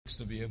takes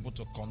to be able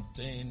to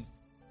contain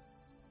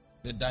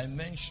the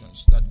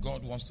dimensions that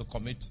God wants to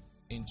commit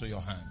into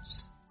your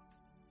hands.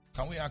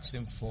 Can we ask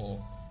him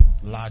for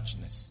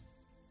largeness?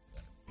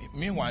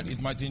 Meanwhile,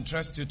 it might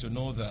interest you to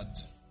know that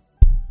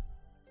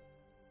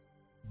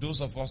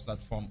those of us that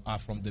are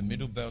from the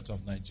middle belt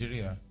of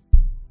Nigeria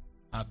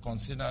are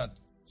considered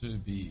to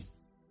be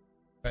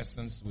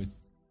persons with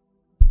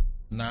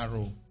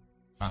narrow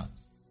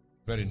hearts.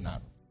 Very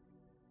narrow.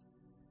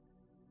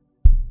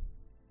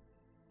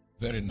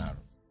 Very narrow.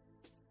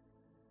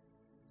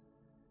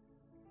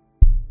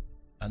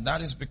 And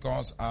that is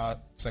because our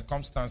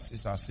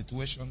circumstances, our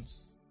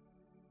situations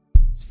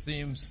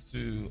seems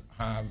to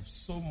have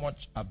so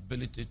much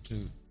ability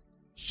to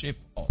shape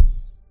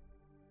us.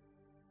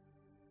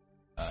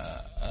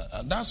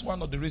 And that's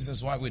one of the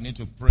reasons why we need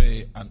to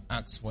pray and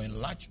ask for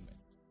enlargement.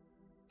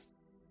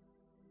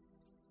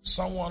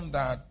 Someone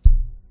that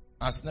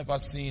has never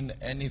seen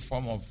any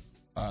form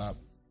of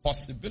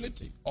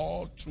possibility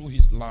all through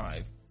his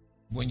life,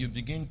 when you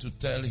begin to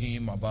tell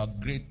him about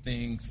great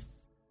things,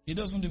 he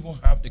doesn't even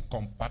have the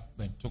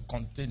compartment to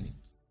contain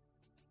it.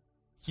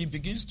 He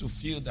begins to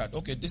feel that,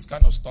 okay, this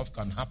kind of stuff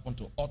can happen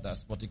to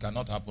others, but it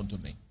cannot happen to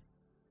me.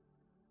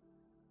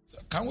 So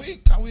can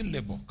we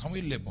labor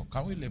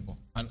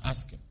and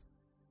ask him,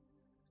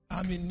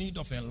 I'm in need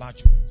of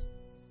enlargement.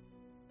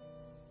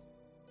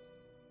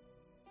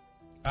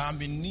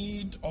 I'm in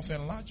need of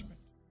enlargement.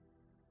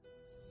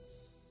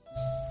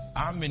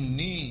 I'm in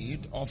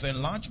need of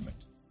enlargement.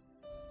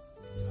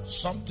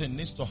 Something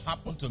needs to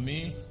happen to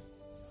me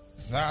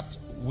that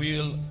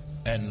will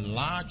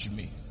enlarge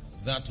me.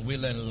 That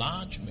will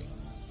enlarge me.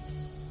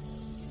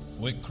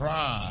 We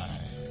cry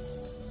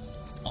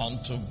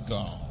unto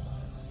God.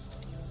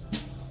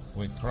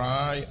 We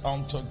cry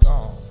unto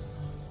God.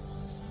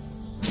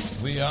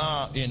 We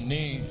are in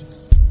need.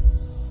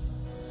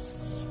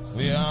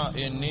 We are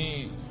in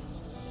need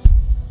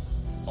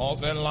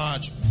of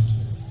enlargement.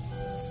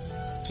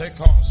 Take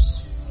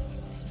us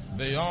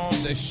beyond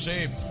the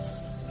shape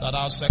that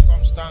our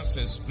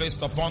circumstances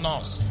placed upon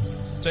us.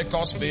 Take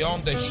us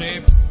beyond the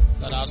shape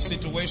that our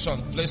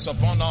situation placed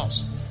upon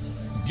us.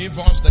 Give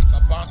us the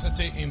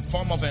capacity in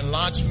form of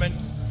enlargement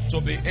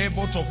to be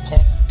able to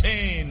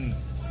contain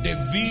the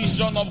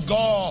vision of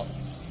God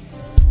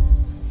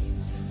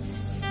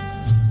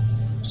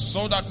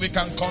so that we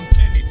can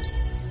contain it.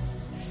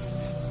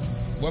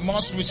 We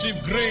must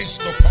receive grace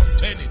to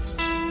contain it.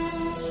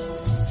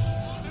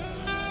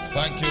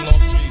 Thank you,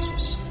 Lord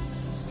Jesus.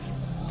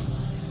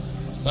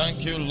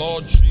 Thank you,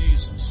 Lord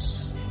Jesus.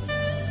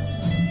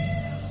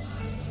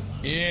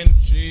 In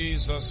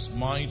Jesus'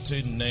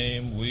 mighty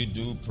name we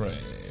do pray.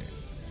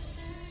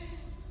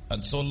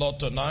 And so, Lord,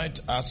 tonight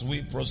as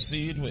we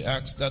proceed, we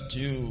ask that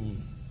you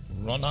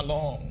run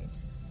along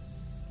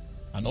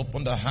and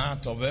open the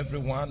heart of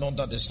everyone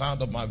under the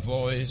sound of my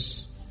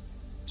voice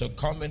to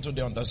come into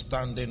the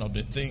understanding of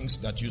the things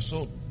that you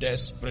so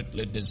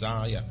desperately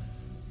desire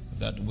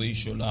that we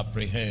should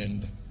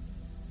apprehend,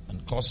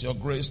 and cause your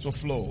grace to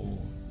flow,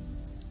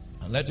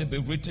 and let it be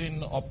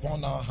written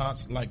upon our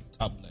hearts like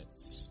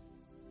tablets.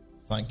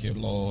 Thank you,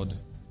 Lord,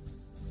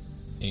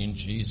 in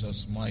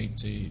Jesus'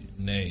 mighty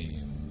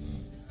name.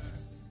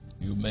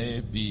 You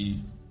may be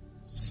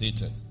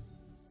seated.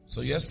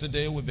 So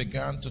yesterday we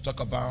began to talk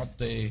about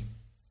the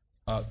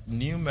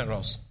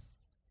numerous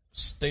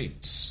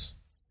states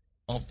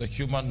of the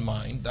human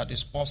mind that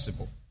is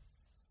possible.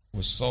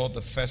 We saw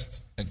the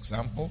first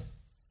example,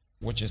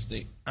 which is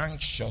the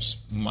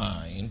anxious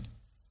mind.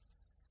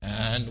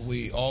 And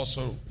we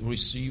also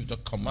received the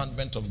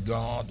commandment of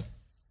God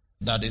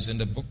that is in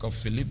the book of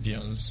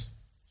Philippians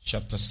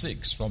chapter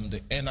 6 from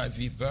the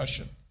NIV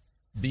version.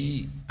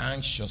 Be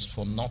anxious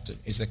for nothing.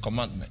 It's a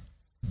commandment.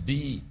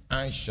 Be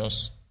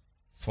anxious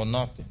for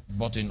nothing,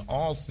 but in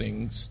all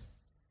things,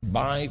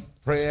 by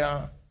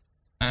prayer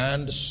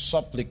and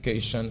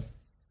supplication,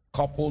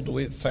 coupled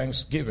with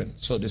thanksgiving.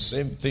 So the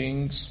same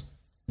things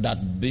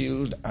that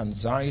build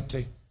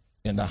anxiety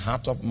in the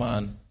heart of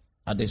man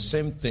are the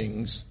same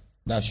things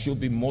that should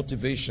be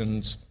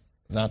motivations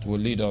that will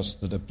lead us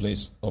to the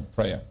place of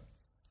prayer.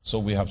 So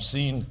we have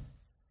seen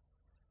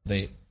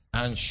the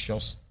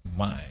anxious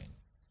mind.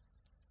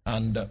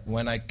 And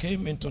when I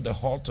came into the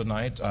hall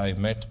tonight, I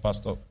met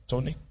Pastor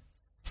Tony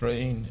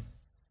praying,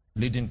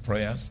 leading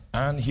prayers,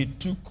 and he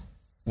took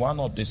one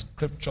of the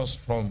scriptures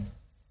from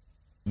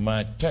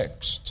my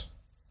text,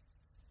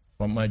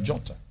 from my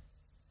jotter.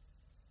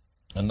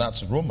 And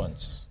that's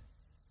Romans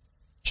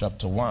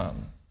chapter 1.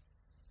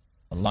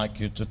 I'd like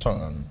you to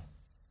turn.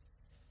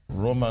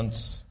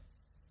 Romans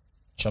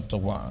chapter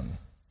 1.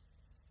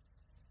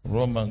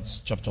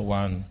 Romans chapter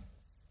 1,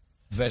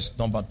 verse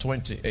number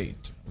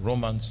 28.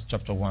 Romans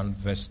chapter 1,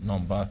 verse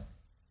number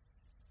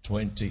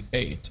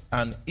 28.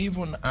 And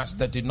even as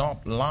they did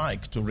not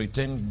like to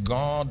retain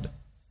God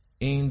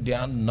in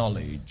their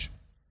knowledge,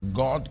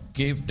 God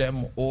gave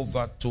them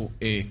over to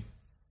a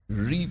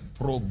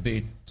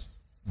reprobate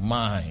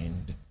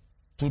mind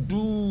to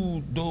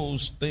do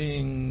those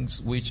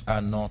things which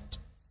are not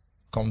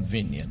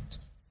convenient.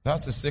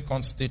 That's the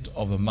second state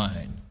of a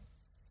mind.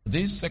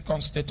 This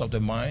second state of the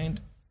mind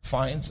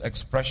finds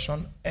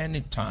expression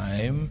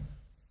anytime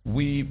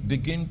we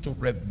begin to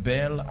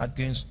rebel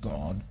against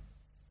God.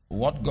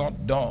 What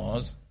God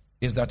does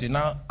is that He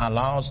now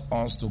allows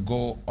us to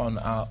go on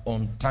our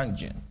own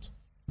tangent.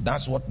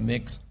 That's what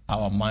makes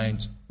our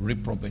minds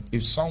reprobate.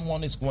 If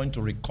someone is going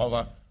to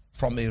recover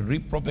from a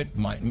reprobate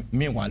mind,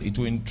 meanwhile, it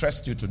will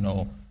interest you to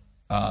know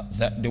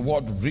that the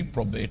word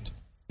reprobate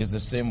is the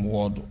same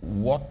word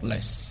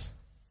worthless.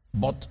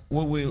 But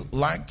we will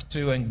like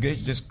to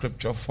engage this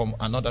scripture from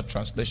another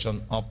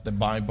translation of the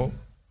Bible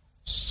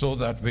so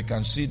that we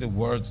can see the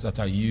words that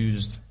are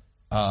used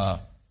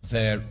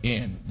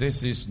therein.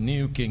 This is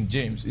New King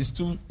James.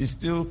 It's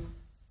still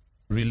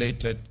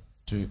related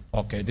to,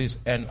 this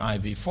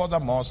NIV.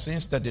 Furthermore,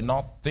 since they did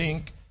not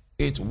think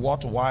it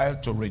worthwhile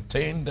to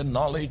retain the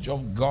knowledge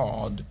of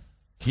God,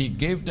 He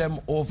gave them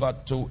over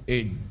to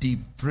a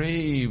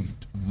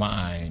depraved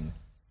mind.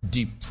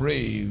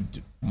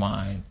 Depraved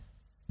mind.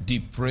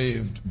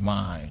 Depraved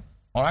mind.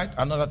 All right,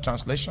 another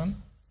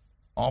translation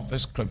of the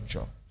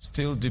scripture.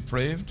 Still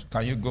depraved.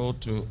 Can you go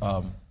to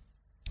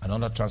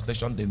another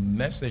translation, the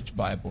Message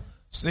Bible?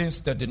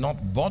 Since they did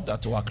not bother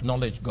to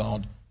acknowledge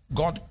God,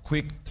 God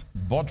quit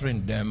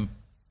bothering them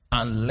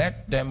and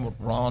let them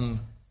run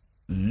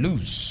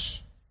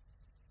loose.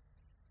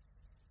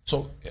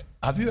 So,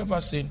 have you ever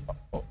seen,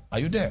 are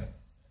you there?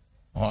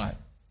 All right.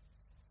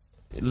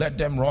 Let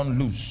them run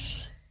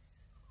loose.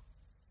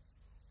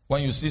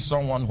 When you see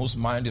someone whose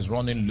mind is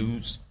running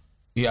loose,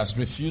 he has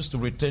refused to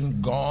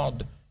retain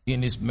God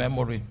in his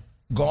memory.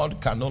 God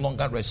can no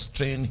longer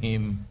restrain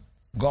him.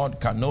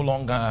 God can no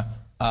longer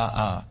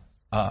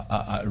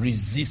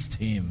resist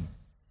him.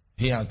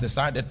 He has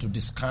decided to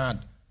discard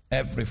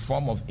every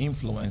form of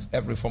influence,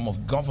 every form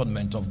of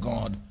government of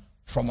God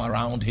from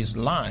around his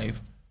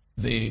life.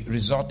 The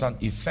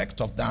resultant effect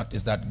of that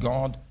is that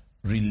God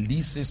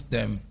releases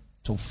them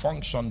to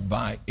function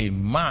by a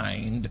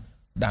mind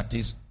that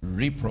is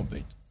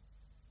reprobate.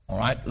 All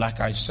right, like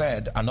I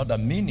said, another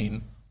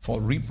meaning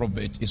for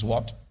reprobate is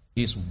what?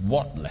 Is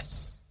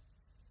worthless.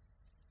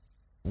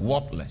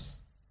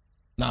 Worthless.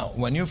 Now,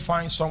 when you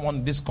find someone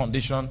in this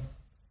condition,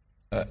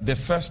 the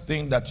first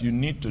thing that you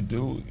need to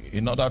do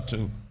in order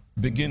to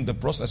begin the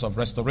process of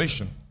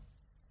restoration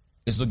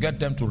is to get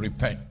them to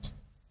repent,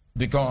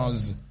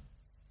 because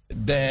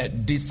they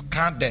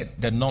discarded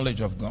the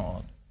knowledge of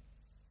God.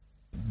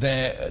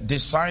 They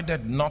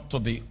decided not to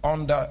be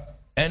under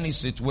any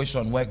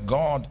situation where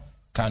God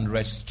can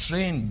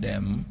restrain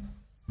them.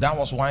 That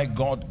was why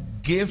God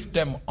gave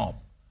them up.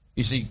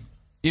 You see,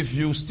 if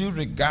you still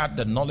regard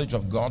the knowledge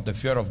of God, the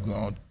fear of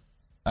God,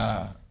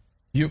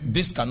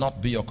 this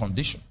cannot be your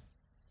condition.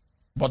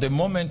 But the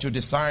moment you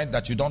decide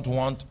that you don't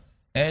want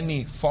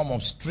any form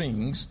of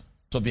strings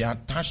to be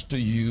attached to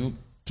you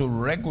to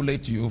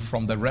regulate you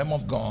from the realm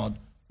of God,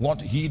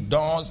 what He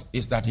does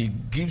is that He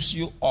gives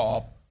you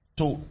up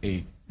to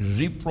a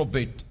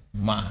reprobate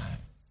mind.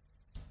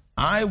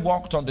 I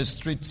walked on the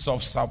streets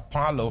of Sao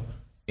Paulo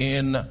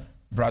in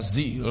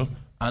Brazil,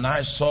 and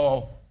I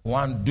saw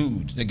one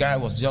dude. The guy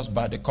was just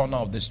by the corner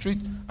of the street,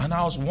 and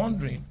I was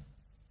wondering,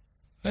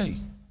 hey,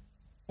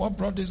 what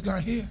brought this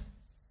guy here?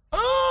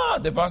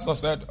 The pastor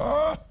said,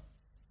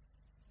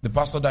 the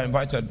pastor that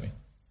invited me,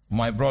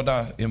 my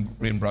brother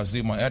in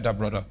Brazil, my elder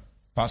brother,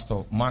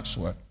 Pastor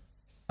Maxwell,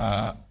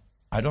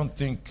 I don't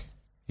think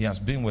he has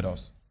been with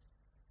us.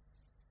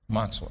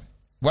 Maxwell.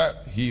 Well,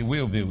 he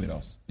will be with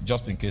us,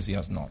 just in case he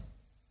has not.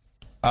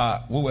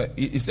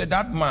 He said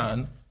that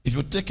man, if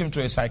you take him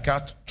to a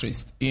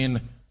psychiatrist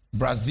in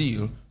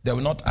Brazil, they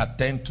will not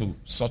attend to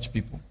such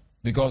people,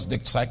 because the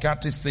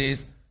psychiatrist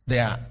says they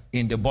are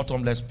in the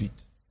bottomless pit.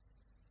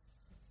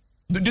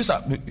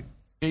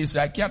 A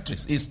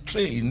psychiatrist is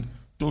trained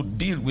to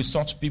deal with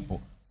such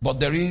people, but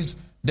there is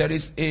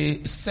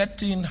a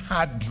certain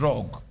hard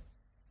drug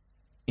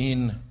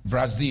in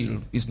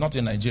Brazil. It's not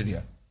in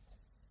Nigeria.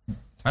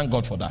 Thank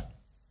God for that.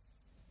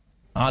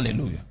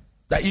 Hallelujah.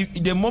 That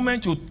the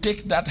moment you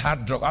take that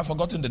hard drug, I've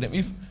forgotten the name.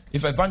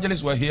 If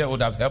evangelists were here,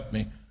 would have helped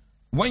me.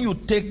 When you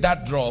take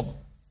that drug,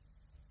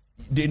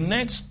 the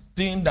next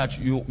thing that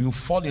you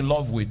fall in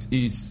love with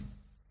is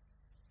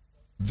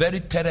very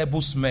terrible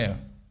smell.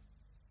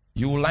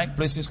 You like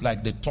places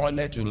like the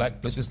toilet, you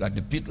like places like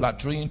the pit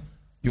latrine,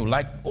 you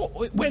like,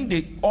 when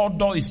the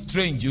odor is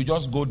strange, you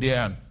just go there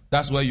and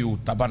that's where you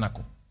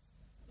tabernacle.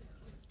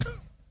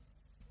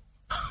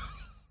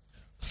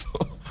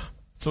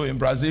 So in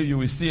Brazil, you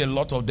will see a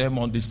lot of them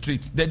on the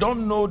streets. They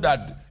don't know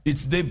that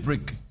it's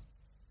daybreak.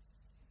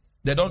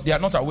 They are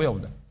not aware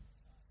of that.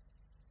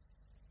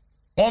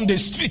 On the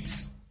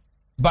streets,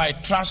 by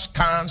trash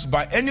cans,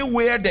 by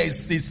anywhere there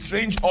is a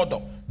strange odor,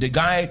 the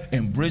guy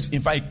embraces,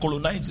 in fact, he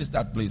colonizes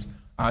that place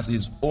as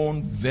his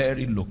own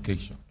very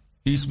location.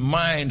 His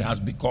mind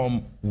has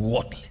become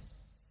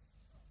worthless.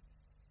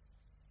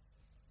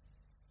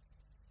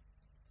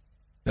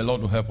 The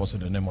Lord will help us in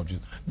the name of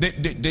Jesus.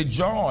 The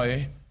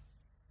joy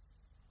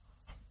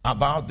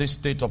about this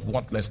state of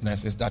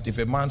worthlessness is that if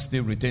a man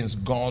still retains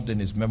God in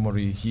his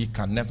memory, he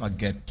can never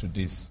get to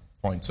this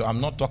point. So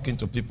I'm not talking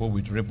to people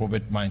with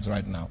reprobate minds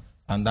right now.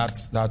 And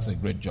that's a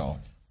great job.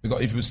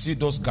 Because if you see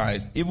those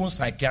guys, even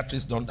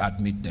psychiatrists don't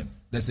admit them.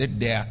 They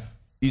said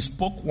he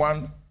spoke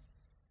one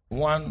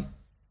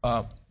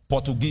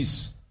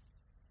Portuguese.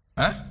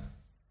 Huh?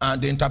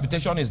 And the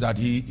interpretation is that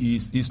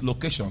his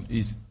location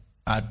is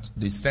at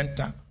the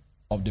center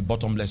of the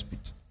bottomless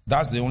pit.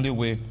 That's the only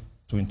way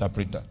to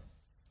interpret that.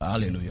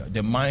 Hallelujah.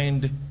 The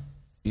mind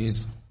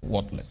is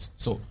worthless.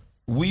 So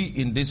we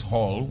in this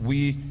hall,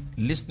 we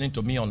listening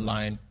to me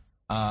online,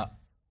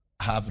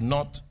 have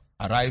not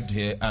arrived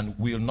here and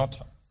will not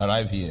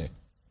arrive here.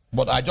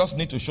 But I just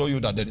need to show you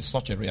that there is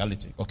such a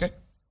reality. Okay?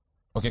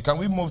 Okay, can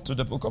we move to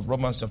the book of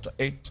Romans chapter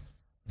 8,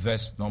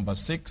 verse number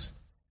 6?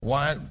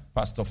 While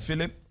Pastor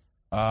Philip,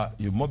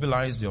 you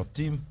mobilize your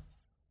team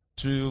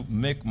to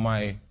make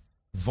my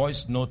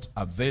voice note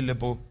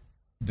available,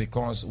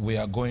 because we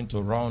are going to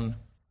run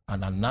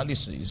an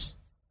analysis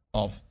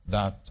of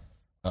that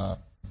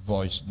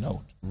voice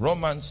note.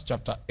 Romans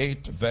chapter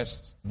 8,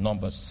 verse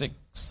number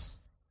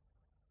 6.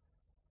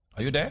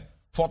 Are you there?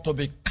 For to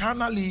be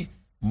carnally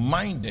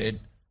minded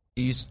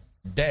is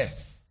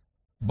death,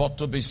 but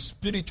to be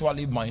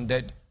spiritually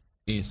minded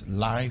is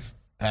life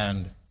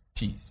and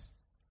peace.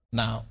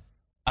 Now,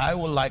 I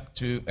would like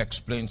to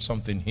explain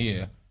something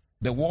here.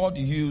 The word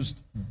used,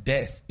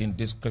 death, in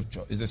this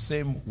scripture is the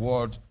same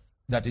word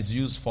that is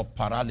used for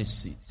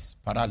paralysis.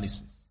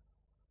 Paralysis.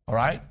 All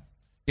right?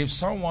 If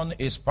someone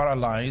is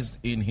paralyzed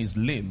in his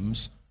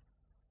limbs,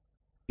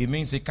 it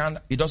means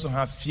he doesn't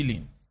have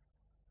feeling.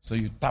 So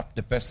you tap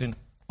the person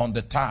on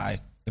the thigh,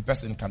 the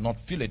person cannot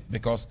feel it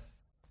because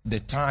the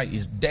thigh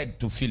is dead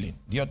to feeling.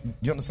 Do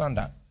you understand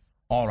that?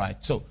 All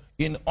right. So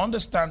in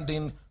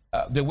understanding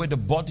the way the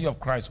body of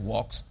Christ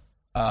works,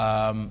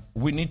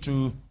 we need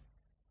to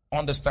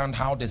understand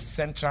how the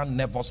central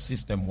nervous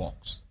system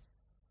works.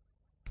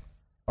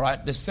 All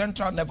right. The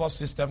central nervous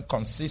system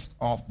consists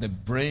of the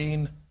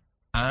brain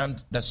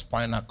and the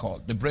spinal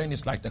cord. The brain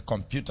is like the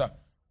computer.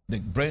 The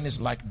brain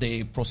is like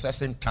the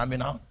processing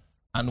terminal.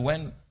 And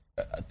when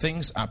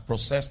things are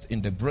processed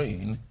in the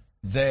brain,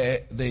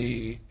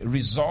 the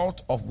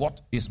result of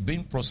what is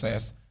being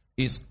processed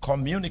is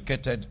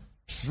communicated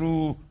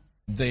through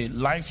the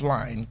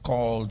lifeline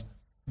called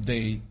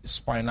the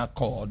spinal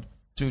cord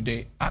to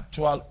the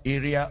actual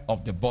area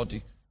of the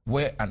body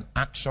where an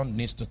action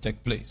needs to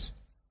take place.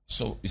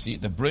 So, you see,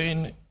 the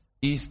brain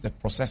is the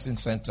processing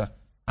center,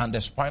 and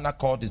the spinal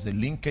cord is the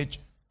linkage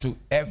to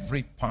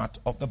every part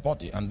of the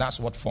body, and that's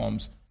what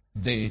forms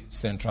the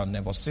central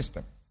nervous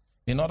system.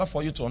 In order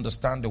for you to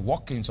understand the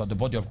workings of the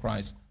body of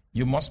Christ,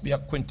 you must be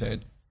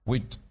acquainted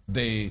with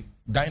the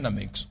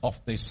dynamics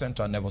of the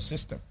central nervous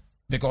system.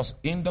 Because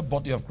in the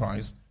body of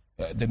Christ,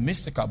 the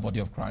mystical body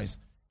of Christ,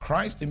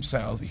 Christ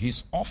himself,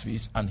 his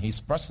office and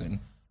his person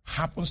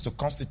happens to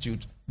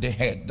constitute the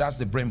head. That's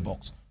the brain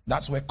box.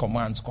 That's where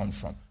commands come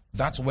from.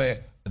 That's where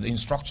the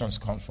instructions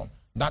come from.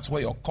 That's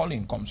where your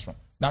calling comes from.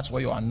 That's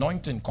where your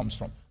anointing comes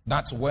from.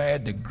 That's where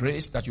the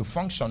grace that you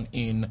function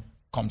in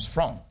comes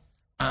from.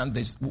 And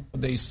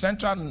the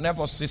central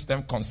nervous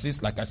system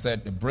consists, like I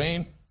said, the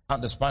brain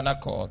and the spinal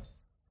cord.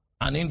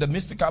 And in the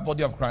mystical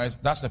body of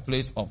Christ, that's the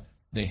place of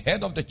the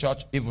head of the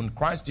church, even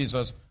Christ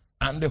Jesus,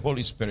 and the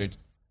Holy Spirit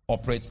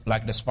operates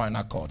like the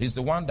spinal cord. He's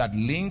the one that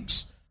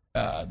links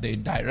the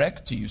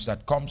directives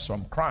that comes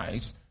from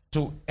Christ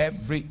to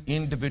every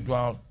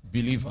individual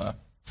believer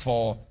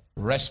for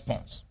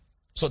response.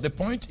 So the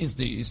point is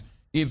this: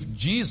 if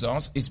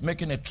Jesus is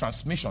making a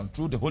transmission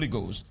through the Holy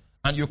Ghost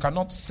and you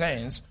cannot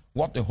sense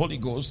what the Holy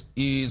Ghost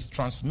is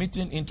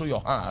transmitting into your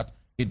heart,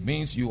 it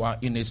means you are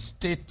in a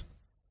state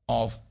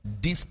of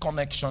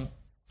disconnection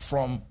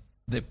from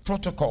the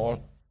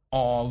protocol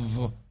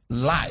of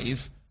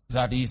life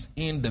that is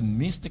in the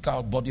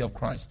mystical body of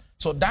Christ.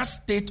 So that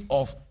state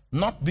of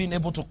not being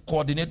able to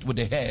coordinate with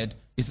the head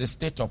is a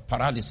state of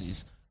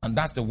paralysis, and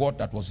that's the word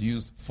that was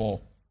used for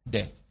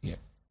death here.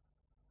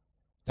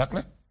 Is that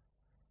clear?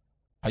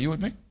 Are you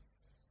with me?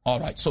 All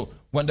right. So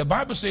when the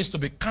Bible says to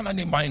be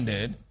carnally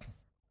minded,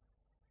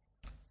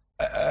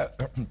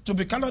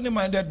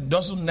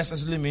 doesn't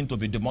necessarily mean to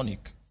be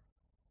demonic.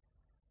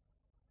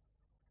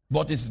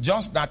 But it's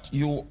just that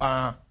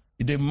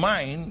the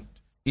mind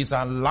is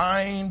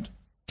aligned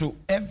to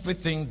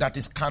everything that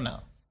is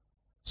carnal.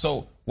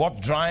 So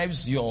what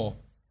drives your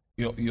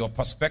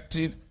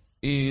perspective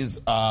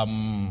is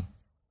either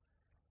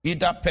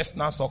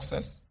personal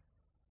success,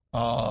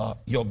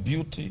 your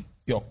beauty,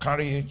 your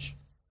courage,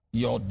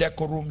 your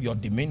decorum, your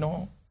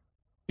demeanor.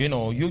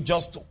 You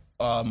just,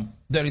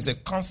 there is a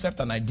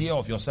concept, an idea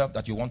of yourself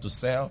that you want to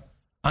sell,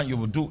 and you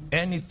will do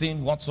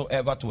anything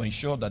whatsoever to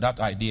ensure that that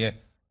idea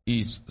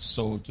is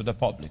sold to the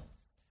public.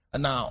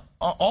 And now,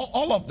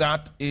 all of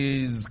that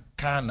is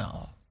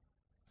carnal.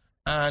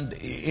 And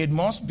it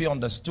must be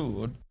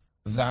understood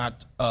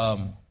that,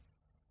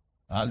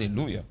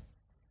 hallelujah,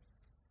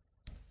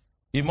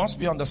 it must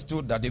be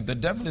understood that if the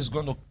devil is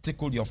going to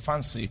tickle your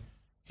fancy,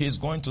 he's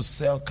going to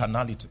sell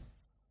carnality.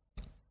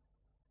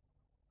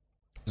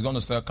 He's going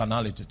to sell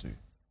carnality to you.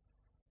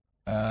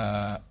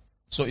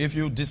 So if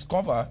you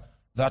discover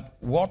that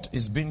what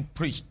is being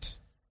preached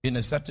in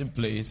a certain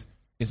place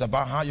is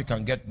about how you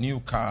can get new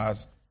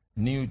cars,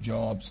 new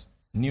jobs,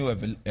 new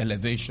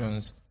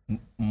elevations,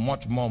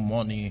 much more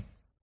money.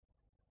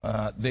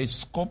 The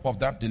scope of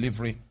that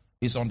delivery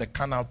is on the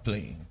carnal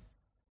plane.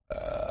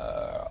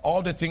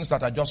 All the things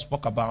that I just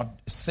spoke about,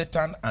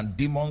 Satan and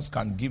demons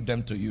can give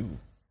them to you.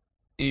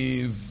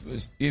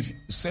 If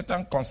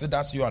Satan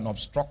considers you an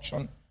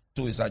obstruction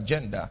to his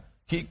agenda,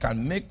 he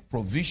can make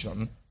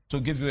provision to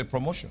give you a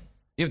promotion.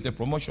 If the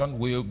promotion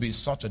will be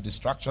such a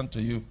distraction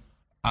to you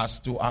as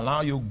to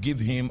allow you give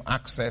him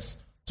access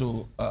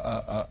to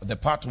the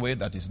pathway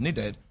that is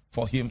needed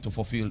for him to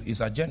fulfill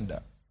his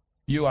agenda,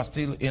 you are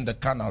still in the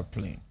carnal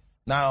plane.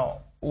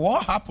 Now,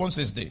 what happens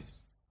is this.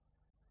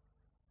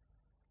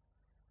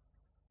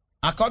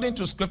 According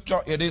to scripture,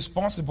 it is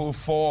possible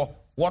for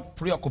what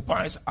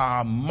preoccupies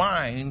our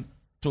mind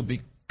to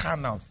be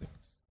carnal things.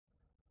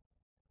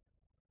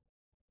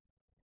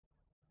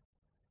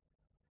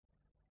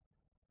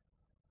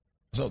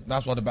 So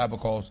that's what the Bible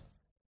calls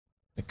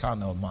the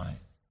carnal mind.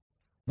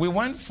 We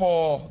went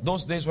for,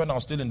 those days when I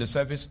was still in the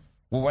service,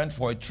 we went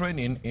for a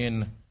training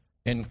in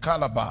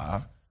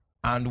Calabar,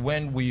 and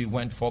when we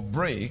went for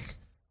break,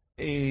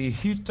 a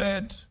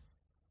heated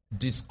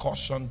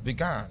discussion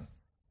began.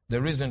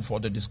 The reason for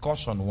the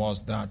discussion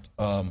was that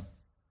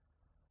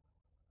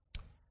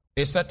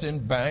a certain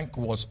bank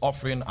was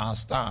offering our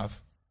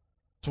staff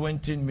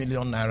 20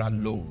 million naira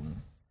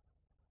loan.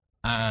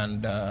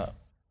 And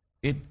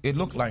it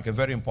looked like a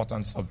very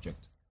important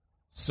subject.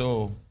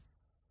 So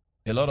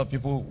a lot of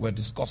people were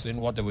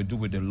discussing what they would do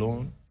with the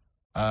loan.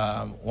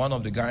 One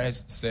of the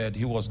guys said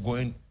he was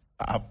going,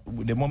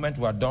 the moment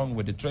we were done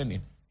with the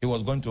training, he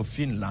was going to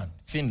Finland.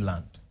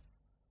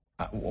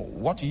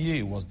 What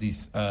year was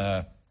this?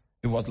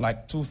 It was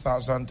like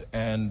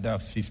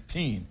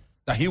 2015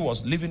 that he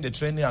was leaving the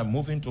training and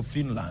moving to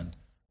Finland.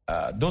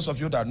 Those of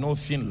you that know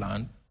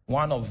Finland,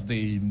 one of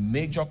the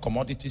major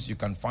commodities you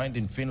can find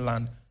in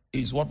Finland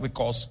is what we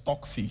call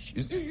stockfish.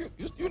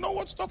 You know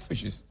what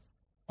stockfish is?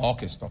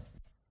 Okay,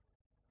 stockfish.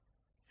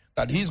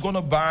 That he's going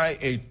to buy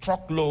a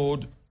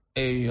truckload,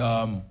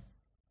 a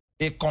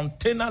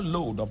container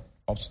load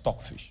of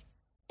stockfish.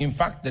 In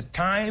fact, the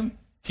time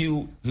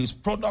his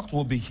product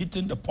will be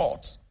hitting the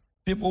ports,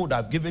 people would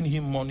have given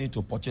him money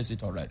to purchase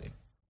it already.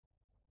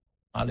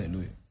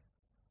 Hallelujah.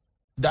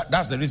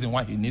 That's the reason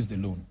why he needs the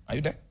loan. Are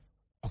you there?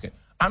 Okay.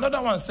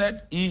 Another one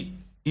said he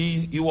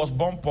was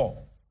born poor.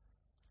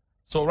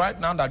 So right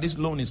now that this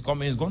loan is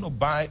coming, he's going to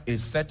buy a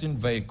certain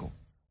vehicle.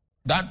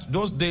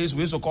 Those days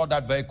we used to call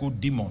that vehicle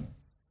demon.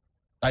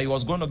 That he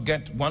was going to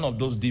get one of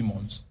those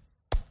demons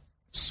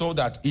so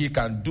that he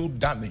can do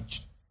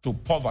damage to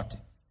poverty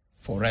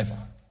forever.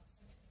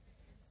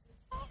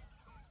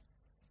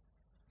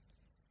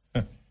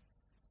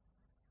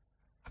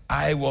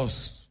 I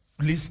was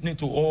listening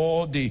to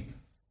all the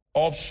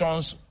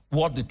options,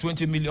 what the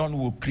 20 million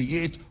will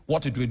create,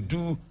 what it will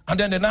do. And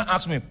then they now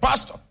asked me,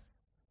 Pastor,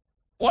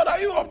 what are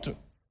you up to?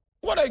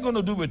 What are you going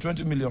to do with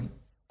 20 million?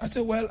 I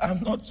said, well,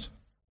 I'm not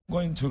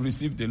going to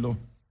receive the loan.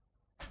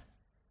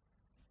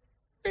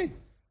 Hey,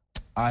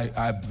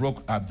 I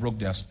broke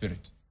their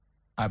spirit.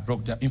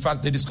 In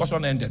fact, the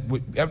discussion ended.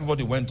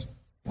 Everybody went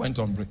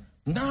on break.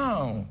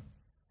 Now,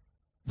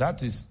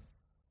 that is,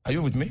 are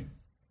you with me?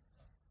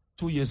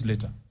 2 years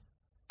later.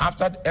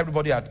 After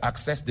everybody had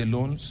accessed the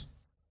loans,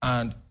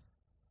 and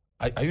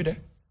are you there?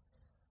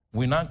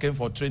 We now came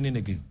for training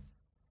again.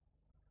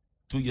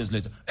 2 years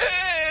later.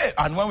 Hey!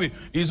 And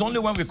it's only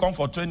when we come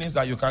for trainings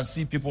that you can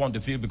see people on the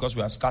field because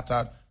we are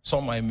scattered.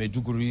 Some are in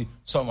Maiduguri,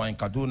 some are in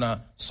Kaduna,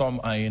 some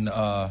are in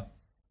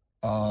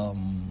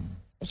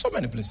so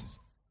many places.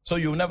 So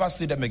you'll never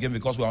see them again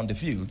because we're on the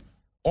field.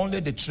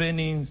 Only the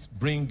trainings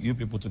bring you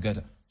people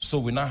together. So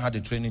we now had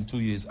a training 2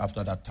 years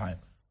after that time,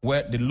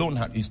 where the loan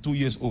is 2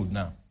 years old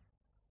now.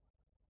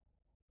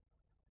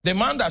 The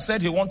man that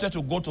said he wanted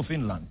to go to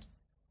Finland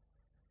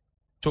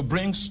to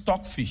bring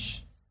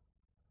stockfish,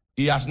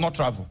 he has not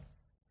traveled.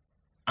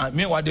 And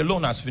meanwhile, the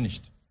loan has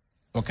finished.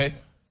 Okay?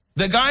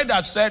 The guy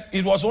that said,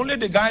 it was only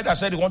the guy that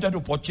said he wanted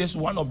to purchase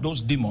one of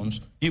those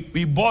demons.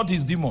 He bought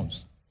his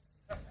demons.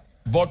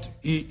 But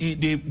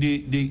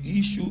the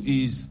issue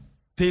is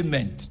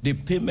payment, the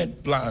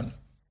payment plan.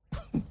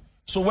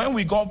 So when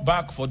we got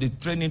back for the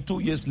training 2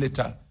 years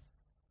later,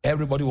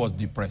 everybody was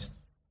depressed.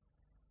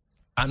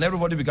 And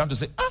everybody began to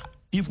say,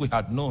 if we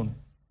had known,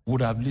 we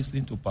would have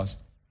listened to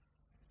Pastor.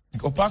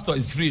 Because Pastor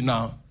is free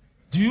now.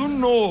 Do you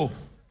know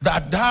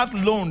that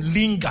loan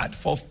lingered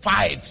for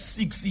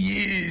 5-6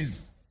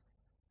 years?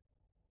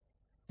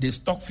 The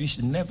stockfish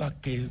never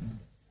came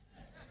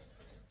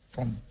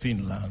from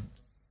Finland.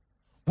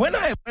 When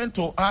I went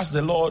to ask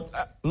the Lord,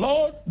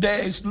 Lord,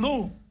 there is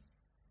loan.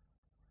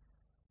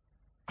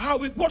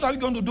 What are we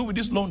going to do with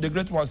this loan? The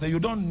great one said, you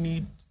don't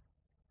need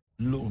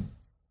loan.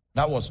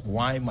 That was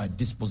why my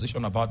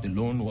disposition about the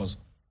loan was,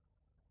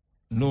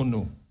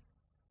 no.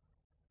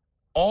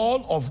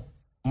 All of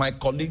my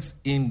colleagues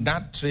in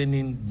that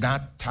training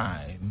that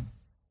time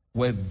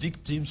were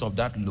victims of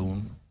that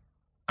loan,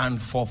 and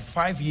for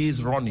 5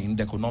 years running,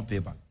 they could not pay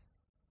back.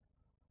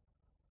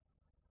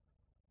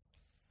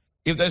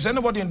 If there's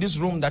anybody in this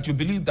room that you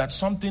believe that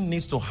something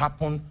needs to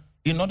happen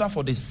in order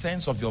for the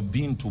sense of your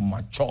being to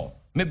mature,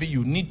 maybe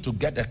you need to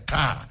get a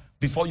car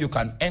before you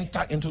can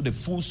enter into the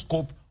full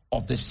scope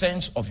of the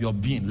sense of your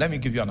being. Let me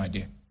give you an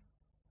idea.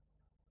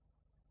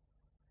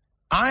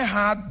 I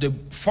had the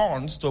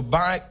funds to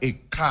buy a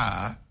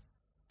car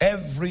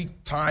every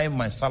time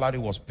my salary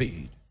was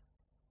paid.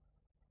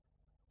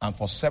 And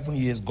for 7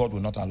 years, God will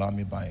not allow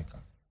me to buy a car.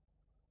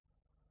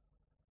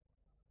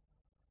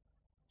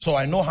 So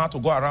I know how to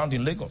go around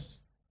in Lagos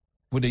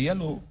with the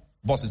yellow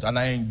buses, and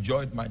I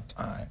enjoyed my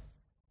time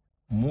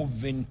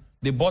moving.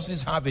 The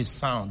buses have a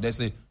sound. There's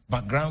a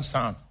background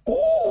sound.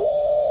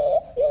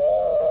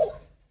 Oh.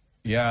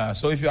 Yeah,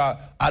 so if you are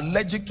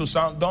allergic to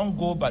sound, don't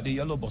go by the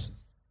yellow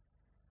buses.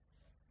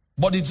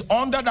 But it's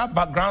under that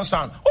background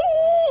sound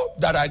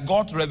that I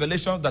got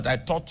revelation that I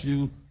taught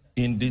you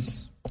in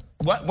this.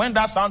 When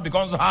that sound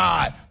becomes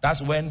high,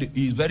 that's when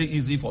it's very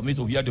easy for me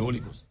to hear the Holy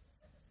Ghost.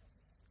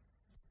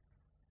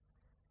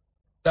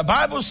 The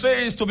Bible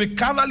says to be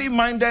carnally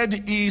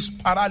minded is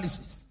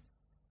paralysis.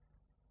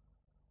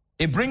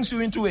 It brings you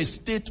into a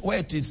state where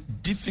it is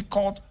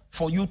difficult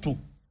for you to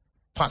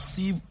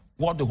perceive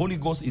what the Holy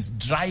Ghost is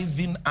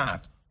driving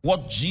at,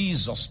 what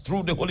Jesus,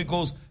 through the Holy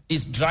Ghost,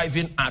 is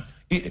driving at.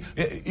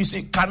 You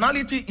see,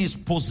 carnality is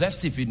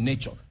possessive in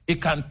nature.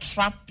 It can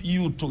trap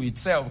you to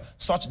itself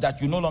such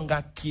that you no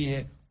longer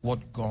care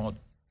what God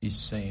is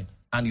saying.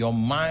 And your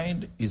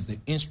mind is the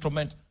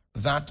instrument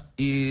that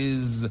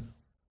is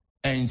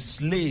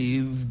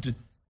enslaved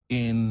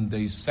in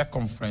the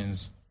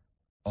circumference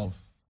of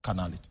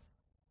carnality.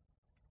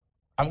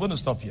 I'm going to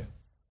stop here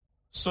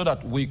so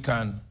that we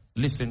can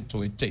listen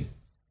to a tape.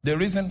 The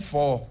reason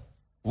for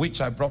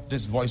which I brought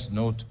this voice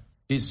note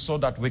is so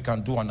that we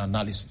can do an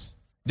analysis.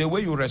 The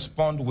way you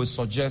respond will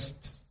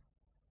suggest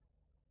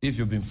if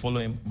you've been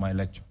following my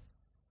lecture.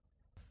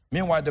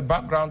 Meanwhile, the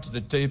background to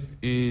the tape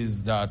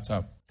is that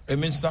a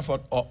minister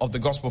of the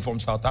gospel from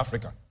South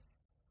Africa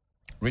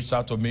reached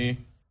out to me,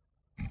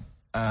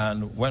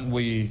 and when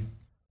we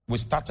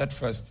started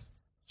first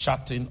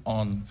chatting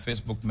on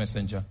Facebook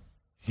Messenger,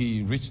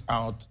 he reached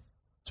out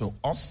to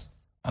us,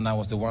 and I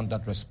was the one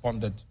that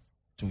responded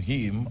to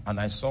him, and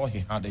I saw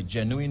he had a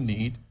genuine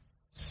need,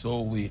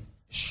 so we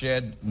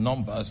shared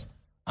numbers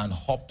and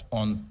hopped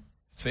on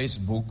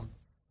Facebook,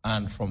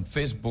 and from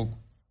Facebook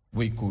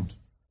we could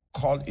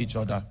call each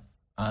other,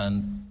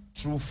 and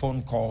through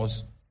phone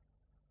calls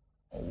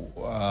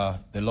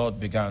the Lord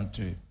began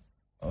to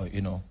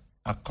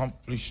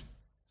accomplish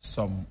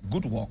some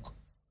good work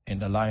in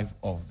the life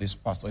of this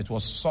pastor. It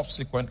was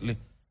subsequently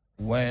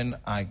when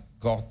I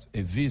got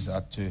a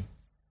visa to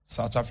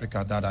South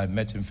Africa that I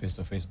met him face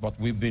to face, but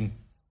we've been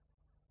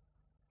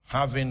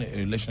having a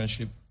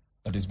relationship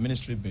that is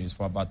ministry-based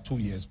for about 2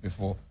 years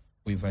before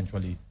we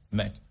eventually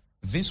met.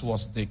 This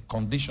was the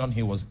condition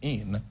he was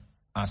in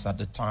as at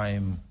the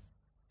time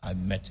I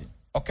met him.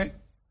 Okay?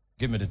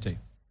 Give me the tape.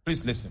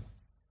 Please listen.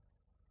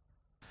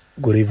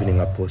 Good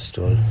evening,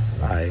 Apostle.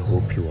 I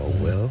hope you are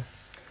well.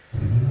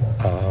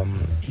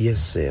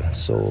 Yes, sir.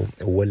 So,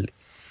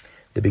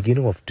 the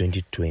beginning of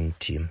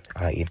 2020,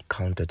 I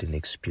encountered an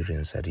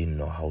experience I didn't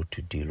know how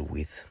to deal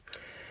with.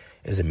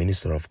 As a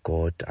minister of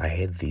God, I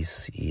had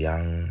this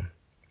young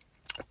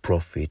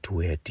prophet who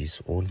had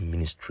his own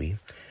ministry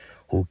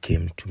who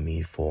came to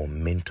me for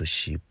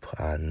mentorship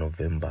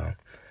November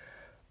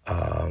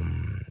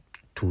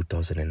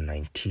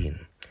 2019.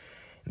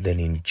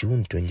 Then in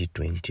June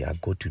 2020, I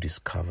got to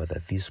discover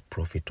that this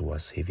prophet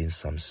was having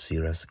some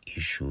serious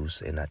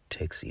issues and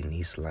attacks in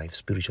his life,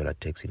 spiritual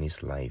attacks in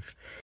his life.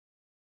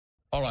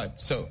 All right,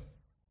 so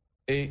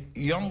a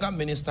younger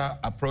minister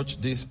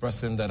approached this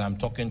person that I'm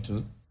talking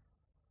to,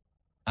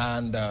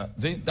 and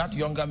that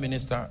younger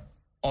minister,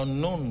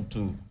 unknown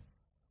to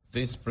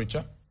this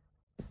preacher,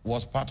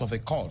 was part of a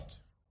cult.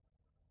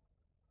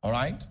 All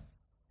right?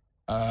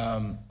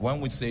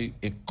 When we say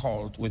a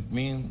cult, we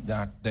mean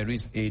that there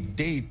is a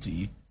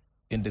deity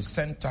in the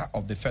center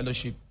of the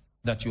fellowship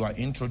that you are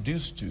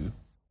introduced to,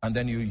 and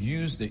then you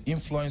use the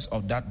influence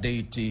of that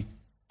deity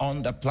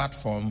on the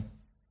platform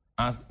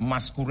as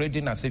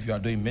masquerading as if you are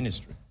doing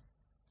ministry.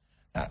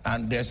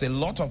 And there's a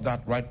lot of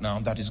that right now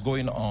that is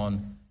going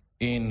on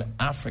in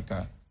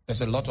Africa.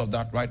 There's a lot of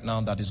that right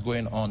now that is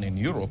going on in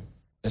Europe.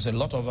 There's a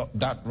lot of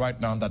that right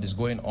now that is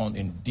going on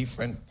in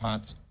different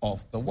parts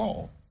of the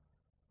world.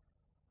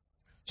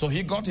 So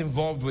he got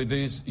involved with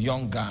this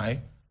young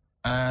guy,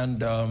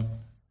 and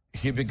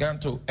he began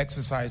to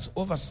exercise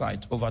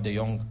oversight over the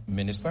young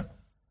minister.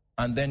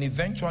 And then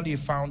eventually he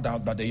found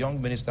out that the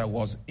young minister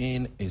was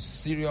in a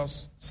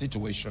serious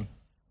situation.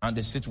 And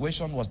the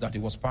situation was that he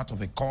was part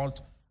of a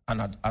cult.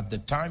 And at the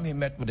time he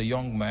met with the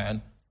young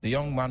man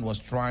was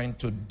trying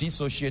to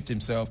dissociate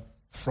himself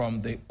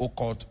from the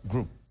occult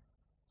group.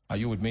 Are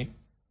you with me?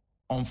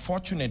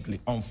 Unfortunately,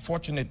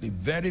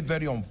 very,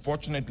 very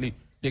unfortunately,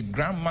 the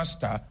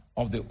grandmaster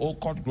of the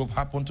occult group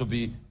happened to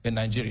be in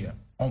Nigeria.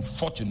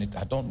 Unfortunately,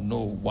 I don't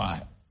know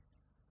why.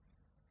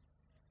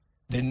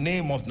 The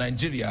name of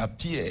Nigeria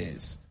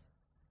appears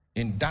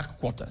in dark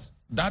quarters.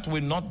 That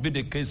will not be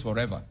the case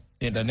forever.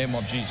 In the name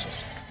of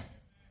Jesus.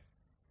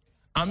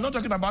 I'm not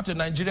talking about a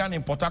Nigerian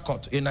in Port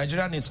Harcourt, a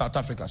Nigerian in South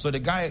Africa. So the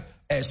guy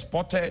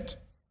exported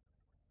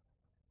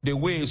the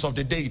ways of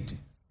the deity.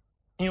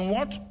 In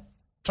what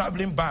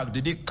traveling bag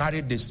did he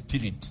carry the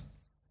spirit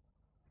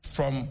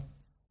from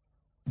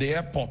the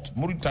airport,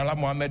 Muritala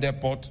Mohammed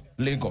Airport,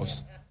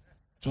 Lagos,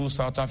 to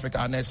South Africa,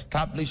 and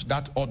established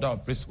that order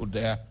of priesthood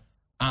there,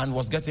 and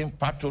was getting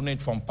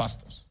patronage from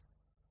pastors?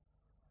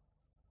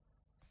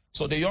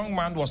 So the young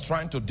man was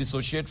trying to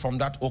dissociate from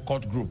that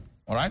occult group.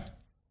 All right?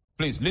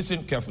 Please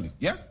listen carefully.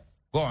 Yeah?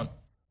 Go on.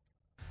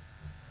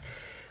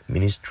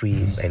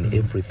 Ministry and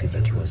everything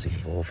that he was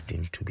involved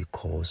into,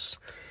 because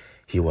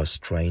he was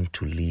trying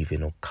to leave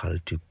an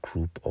occultic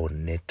group or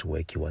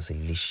network he was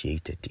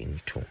initiated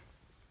into.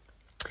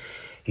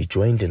 He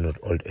joined an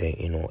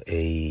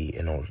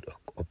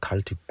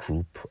occultic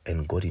group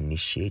and got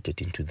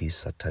initiated into this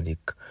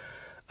satanic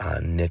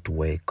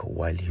network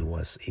while he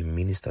was a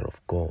minister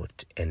of God,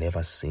 and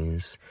ever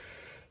since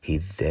he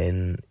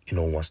then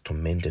was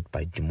tormented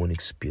by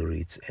demonic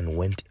spirits and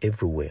went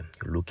everywhere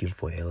looking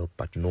for help,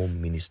 but no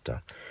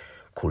minister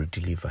could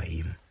deliver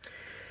him.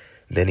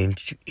 Then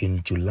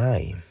in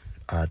July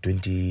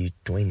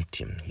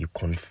 2020, he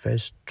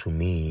confessed to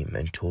me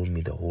and told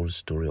me the whole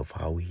story of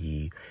how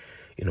he,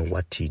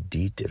 what he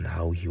did and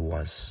how he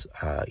was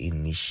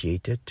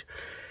initiated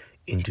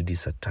into the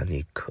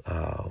satanic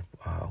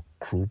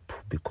group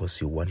because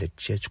he wanted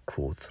church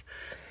growth.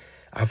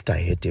 After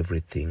I heard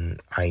everything,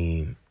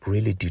 I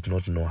really did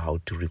not know how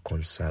to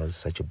reconcile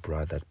such a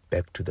brother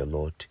back to the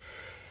Lord,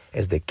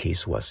 as the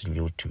case was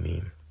new to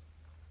me.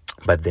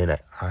 But then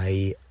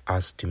I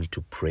asked him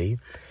to pray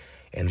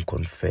and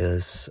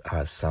confess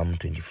Psalm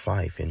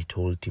 25 and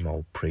told him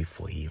I'll pray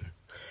for him.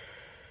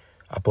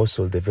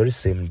 Apostle, the very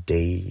same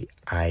day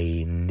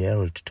I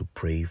knelt to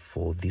pray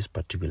for this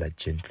particular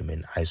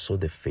gentleman, I saw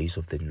the face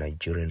of the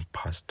Nigerian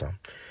pastor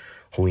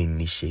who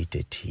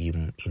initiated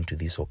him into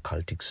this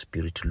occultic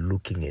spirit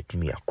looking at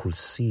me. I could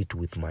see it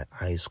with my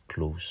eyes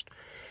closed.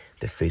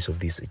 The face of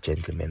this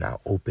gentleman. I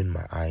opened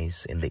my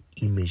eyes and the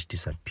image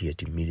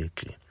disappeared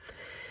immediately.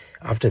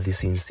 After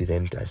this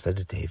incident, I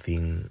started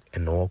having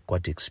an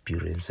awkward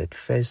experience. At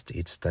first,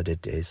 it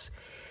started as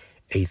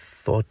a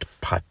thought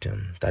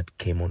pattern that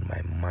came on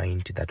my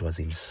mind that was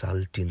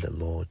insulting the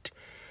Lord,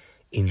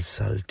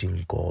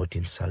 insulting God,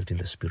 insulting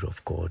the Spirit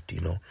of God,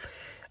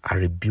 I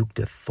rebuked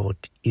the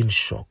thought in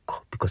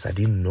shock because I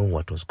didn't know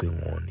what was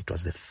going on. It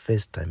was the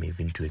first time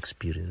even to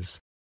experience.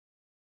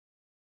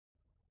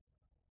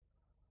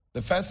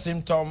 The first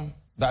symptom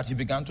that he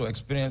began to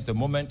experience the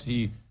moment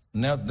he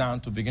knelt down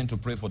to begin to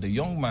pray for the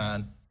young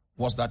man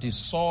was that he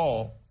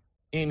saw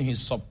in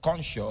his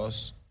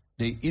subconscious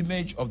the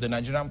image of the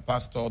Nigerian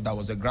pastor that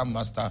was a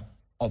grandmaster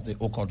of the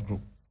occult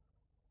group.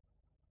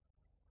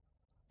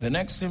 The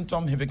next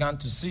symptom he began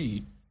to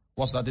see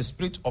was that the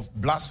spirit of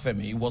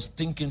blasphemy was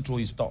thinking through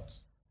his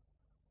thoughts.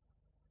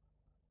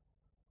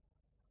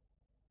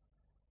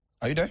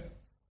 Are you there?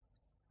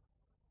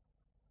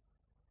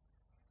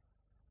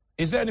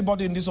 Is there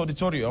anybody in this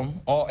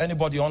auditorium or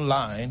anybody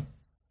online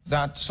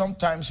that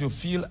sometimes you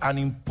feel an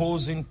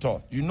imposing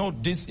thought?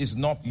 This is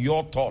not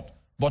your thought,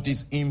 but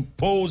it's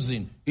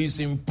imposing. It's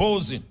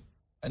imposing.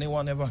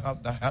 Anyone ever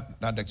had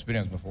that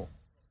experience before?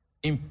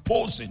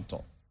 Imposing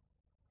thought.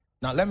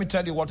 Now, let me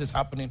tell you what is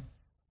happening.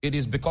 It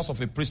is because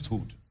of a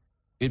priesthood.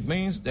 It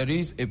means there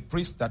is a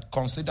priest that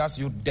considers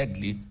you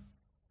deadly,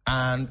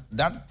 and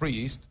that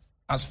priest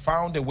has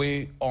found a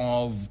way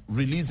of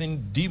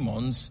releasing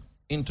demons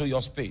into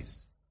your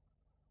space.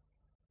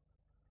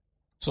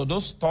 So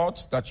those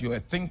thoughts that you were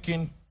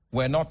thinking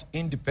were not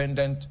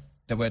independent.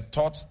 They were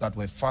thoughts that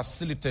were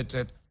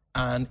facilitated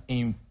and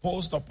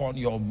imposed upon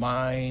your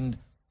mind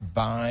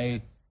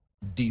by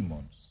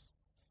demons.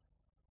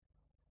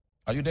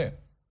 Are you there?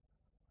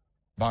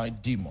 By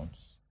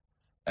demons.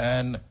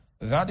 And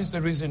that is the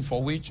reason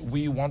for which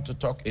we want to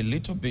talk a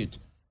little bit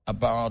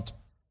about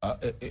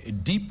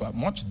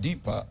much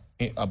deeper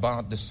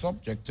about the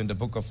subject in the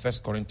book of 1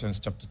 Corinthians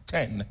chapter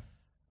 10.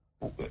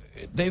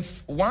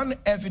 One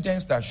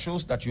evidence that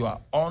shows that you are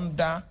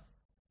under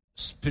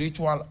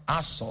spiritual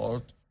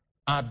assault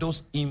are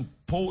those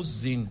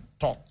imposing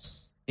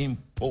thoughts.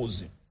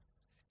 Imposing.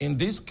 In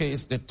this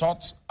case, the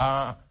thoughts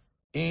are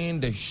in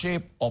the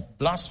shape of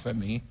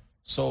blasphemy.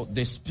 So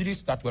the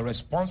spirits that were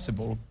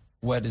responsible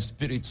were the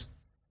spirits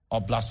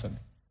of blasphemy.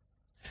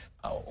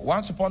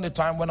 Once upon a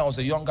time when I was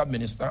a younger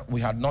minister,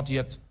 we had not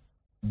yet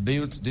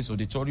built this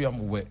auditorium.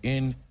 We were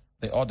in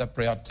the other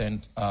prayer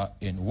tent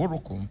in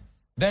Wurukum.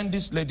 Then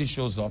this lady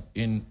shows up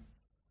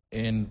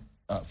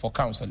for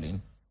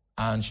counseling,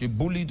 and she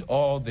bullied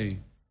all the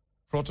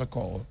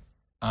protocol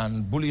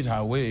and bullied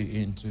her way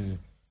into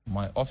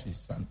my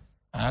office. And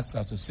I asked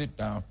her to sit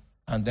down,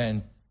 and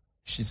then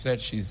she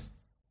said she's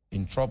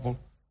in trouble.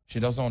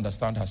 She doesn't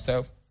understand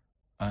herself,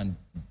 and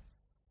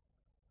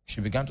she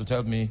began to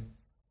tell me,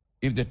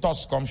 if the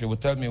thoughts come, she will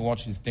tell me what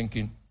she's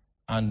thinking,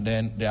 and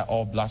then they are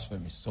all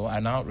blasphemous. So I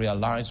now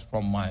realized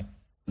from my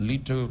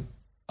little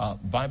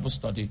Bible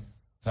study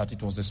that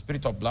it was the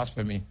spirit of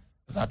blasphemy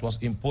that was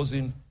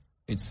imposing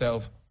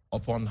itself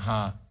upon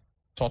her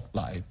thought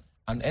life.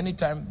 And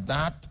anytime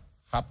that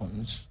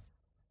happens,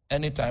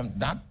 anytime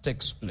that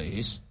takes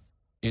place,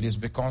 it is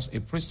because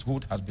a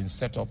priesthood has been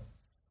set up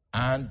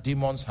and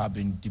demons have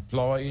been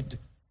deployed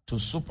to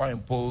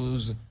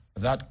superimpose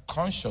that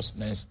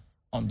consciousness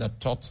on the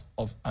thoughts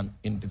of an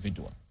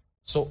individual.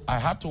 So I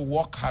had to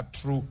walk her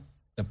through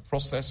the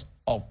process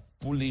of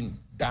pulling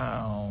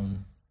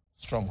down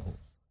strongholds.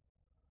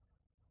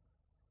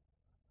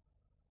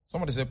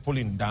 Somebody say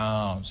pulling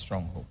down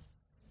strongholds.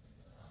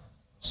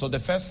 So the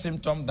first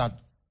symptom that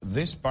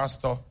this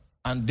pastor,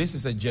 and this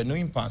is a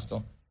genuine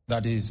pastor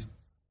that is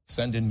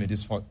sending me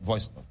this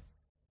voice note.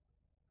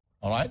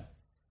 All right?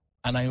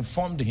 And I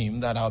informed him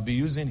that I'll be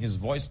using his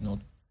voice note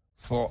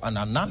for an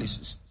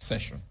analysis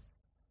session.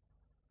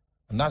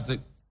 And that's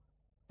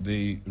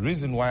the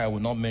reason why I will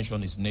not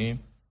mention his name,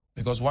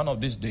 because one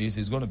of these days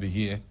he's going to be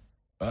here.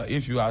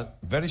 If you are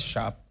very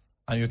sharp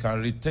and you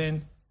can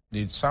retain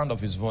the sound of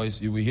his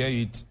voice, you will hear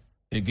it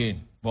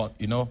again. But,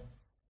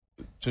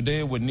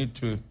 today we need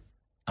to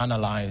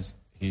analyze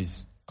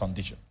his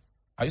condition.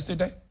 Are you still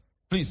there?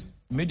 Please,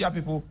 media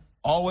people,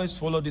 always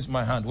follow this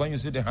my hand. When you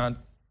see the hand,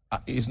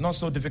 it's not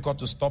so difficult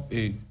to stop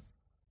a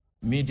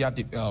media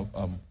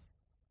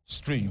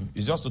stream.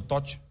 It's just to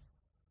touch,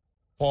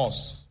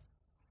 pause.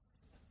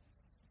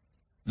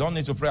 Don't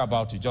need to pray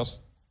about it. Just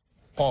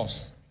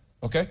pause.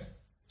 Okay?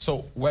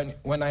 So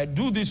when I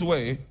do this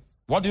way,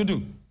 what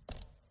do?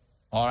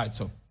 All right,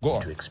 so go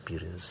on. To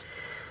experience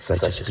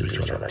such a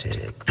spiritual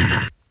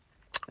attack.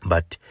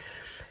 But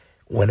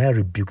when I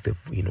rebuked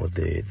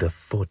the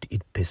thought,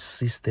 it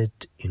persisted,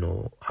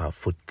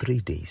 for 3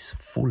 days,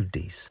 full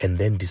days, and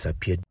then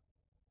disappeared.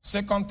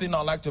 Second thing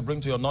I'd like to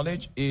bring to your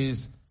knowledge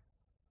is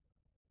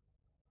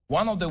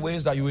one of the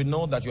ways that you will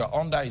know that you are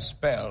under a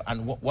spell,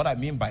 and what I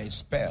mean by a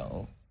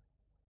spell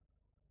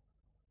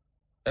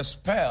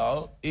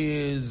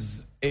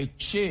is a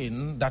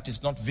chain that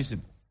is not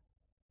visible.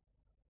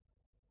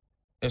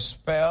 A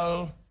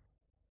spell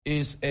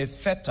is a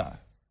fetter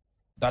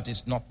that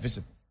is not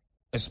visible.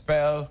 A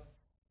spell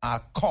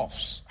are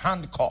cuffs,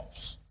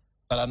 handcuffs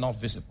that are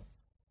not visible.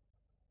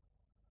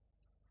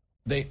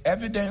 The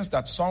evidence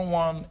that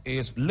someone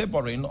is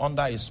laboring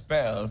under a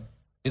spell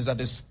is that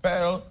the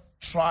spell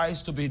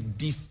tries to be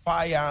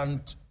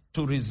defiant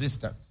to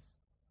resistance.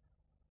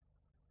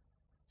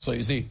 So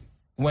you see,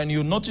 when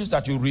you notice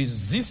that you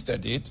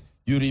resisted it,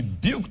 you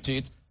rebuked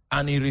it,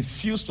 and it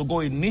refused to go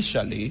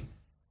initially,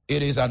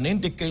 it is an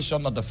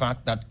indication of the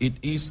fact that it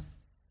is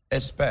a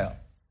spell.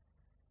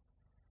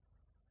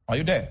 Are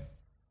you there?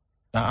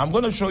 Now, I'm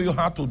going to show you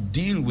how to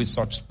deal with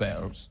such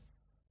spells.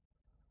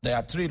 There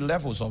are 3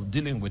 levels of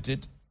dealing with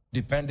it,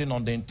 depending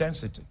on the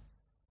intensity.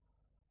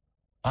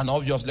 And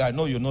obviously, I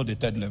know you know the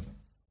 3rd level.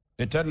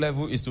 The 3rd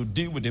level is to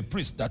deal with the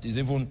priest that is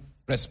even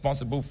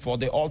responsible for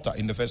the altar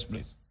in the first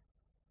place.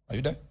 Are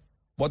you there?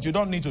 But you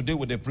don't need to deal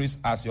with the priest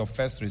as your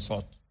first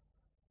resort.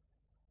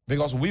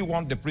 Because we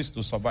want the priest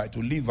to survive, to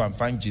live and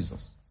find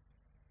Jesus.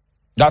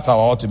 That's our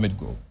ultimate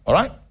goal. All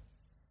right?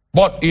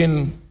 But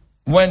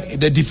when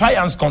the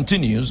defiance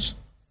continues,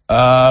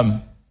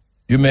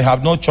 you may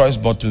have no choice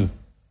but to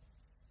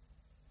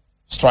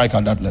strike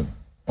at that level.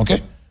 Okay?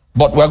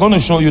 But we're going to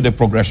show you the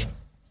progression.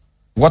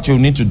 What you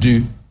need to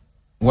do,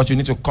 what you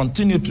need to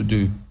continue to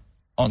do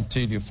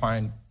until you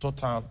find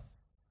total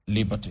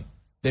liberty.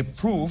 The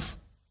proof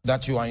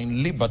that you are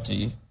in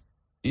liberty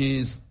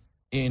is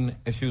in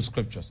a few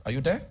scriptures. Are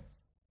you there?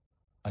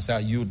 I say,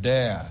 are you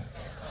there?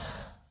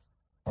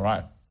 All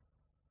right.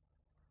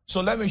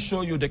 So let me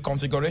show you the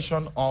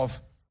configuration of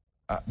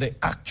the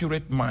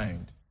accurate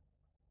mind.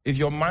 If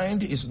your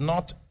mind is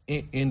not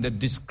in the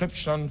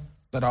description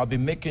that I'll be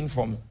making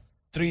from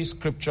 3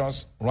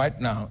 scriptures right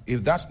now,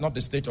 if that's not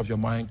the state of your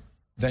mind,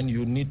 then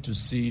you need to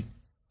see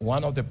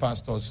one of the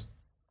pastors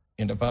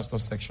in the pastor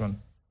section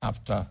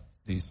after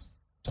this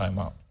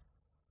timeout.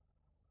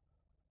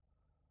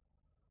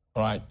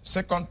 All right,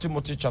 2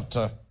 Timothy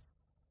chapter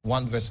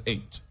 1 verse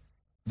 8.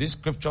 These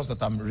scriptures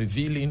that I'm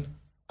revealing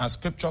are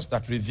scriptures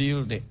that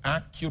reveal the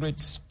accurate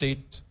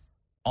state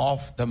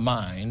of the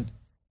mind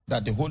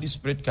that the Holy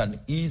Spirit can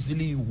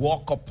easily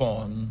walk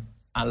upon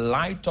and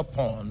light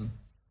upon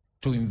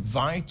to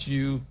invite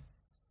you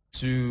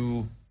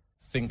to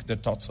think the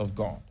thoughts of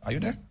God. Are you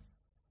there?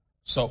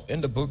 So in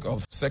the book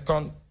of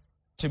 2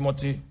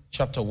 Timothy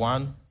chapter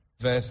 1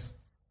 verse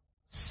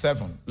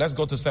 7. Let's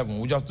go to 7.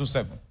 We'll just do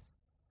 7.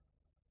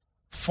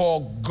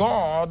 For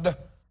God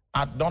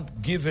had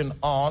not given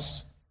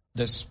us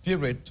the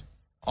spirit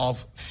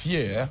of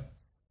fear,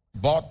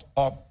 but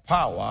of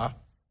power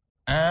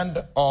and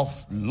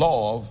of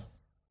love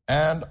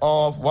and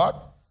of what?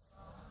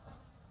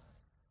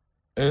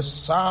 A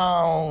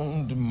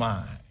sound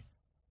mind.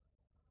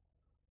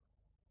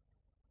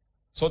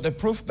 So the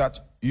proof that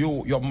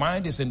your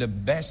mind is in the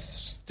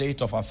best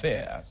state of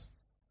affairs,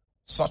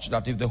 such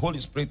that if the Holy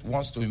Spirit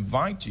wants to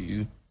invite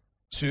you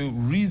to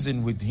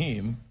reason with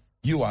him,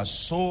 you are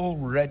so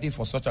ready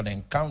for such an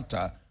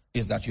encounter,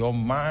 is that your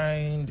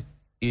mind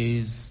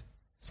is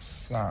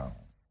sound.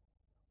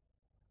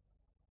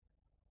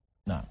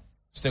 Now,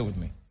 stay with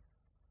me.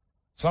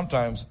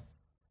 Sometimes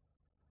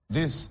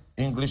these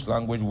English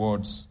language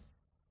words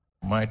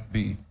might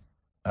be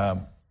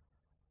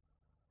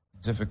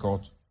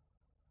difficult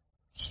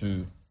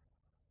to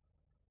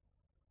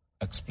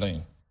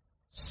explain.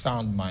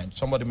 Sound mind.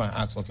 Somebody might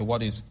ask, okay,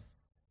 what is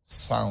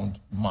sound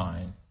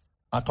mind?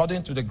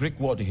 According to the Greek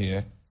word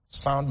here,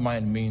 sound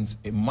mind means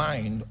a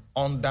mind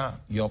under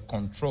your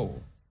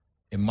control.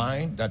 A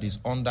mind that is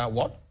under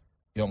what?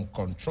 Your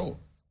control.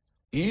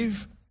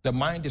 If the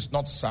mind is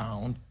not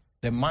sound,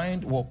 the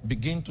mind will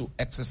begin to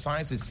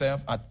exercise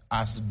itself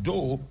as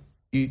though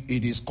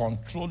it is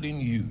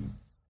controlling you.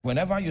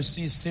 Whenever you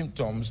see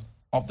symptoms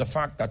of the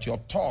fact that your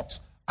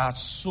thoughts are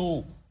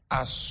so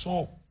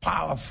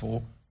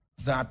powerful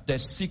that they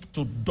seek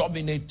to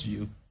dominate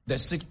you, they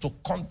seek to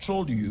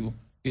control you,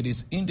 it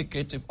is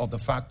indicative of the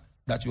fact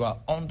that you are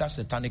under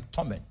satanic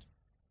torment.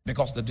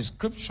 Because the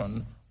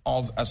description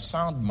of a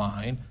sound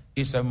mind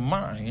is a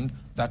mind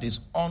that is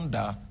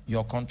under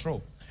your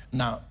control.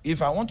 Now,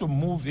 if I want to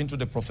move into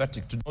the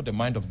prophetic to know the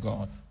mind of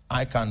God,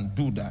 I can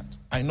do that.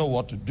 I know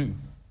what to do.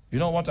 You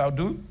know what I'll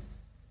do?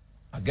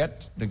 I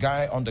get the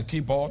guy on the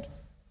keyboard.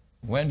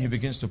 When he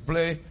begins to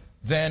play,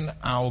 then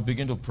I'll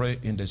begin to pray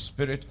in the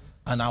spirit,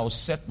 and I'll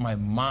set my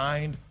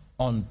mind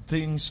on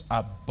things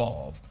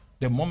above.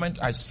 The moment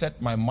I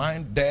set my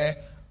mind there,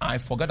 I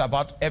forget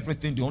about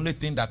everything. The only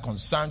thing that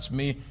concerns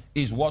me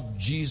is what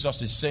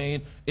Jesus is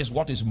saying, is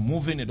what is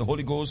moving in the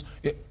Holy Ghost.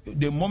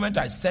 The moment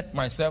I set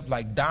myself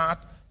like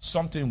that,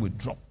 something will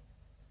drop.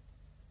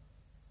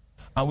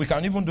 And we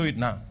can even do it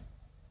now.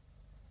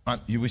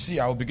 And you will see,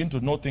 I will begin to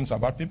know things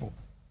about people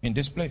in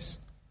this place.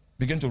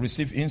 Begin to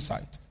receive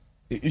insight.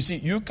 You see,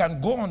 you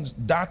can go on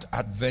that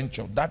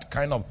adventure, that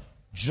kind of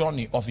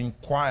journey of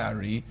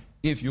inquiry,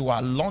 if you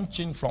are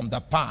launching from the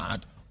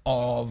path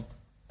of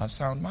a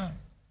sound mind.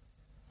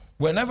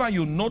 Whenever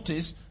you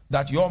notice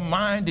that your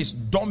mind is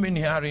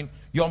domineering,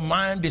 your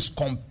mind is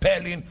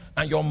compelling,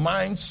 and your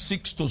mind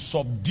seeks to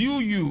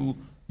subdue you,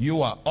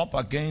 you are up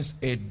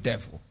against a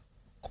devil,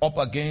 up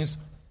against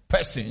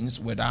persons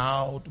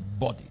without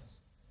bodies. Is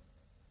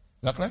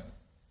that clear?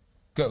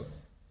 Good.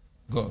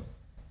 Good.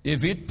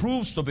 If it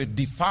proves to be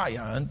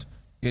defiant,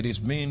 it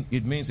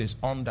means it's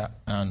under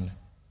an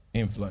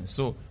influence.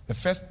 So the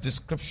first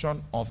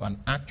description of an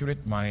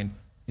accurate mind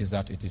is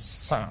that it is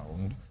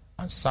sound.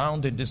 And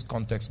sound in this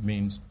context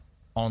means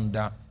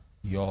under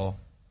your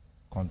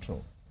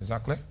control. Is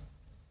that clear?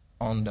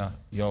 Under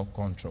your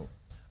control.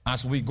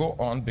 As we go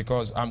on,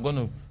 because I'm going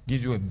to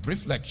give you a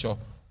brief lecture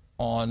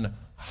on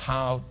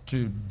how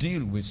to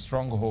deal with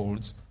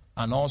strongholds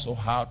and also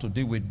how to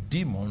deal with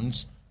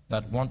demons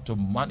that want to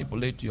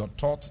manipulate your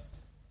thoughts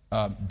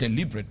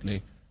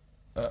deliberately.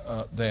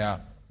 There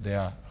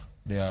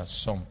are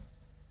some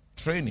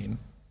training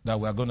that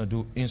we're going to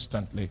do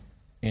instantly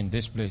in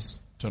this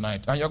place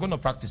tonight. And you're going to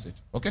practice it,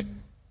 okay?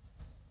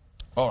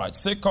 All right,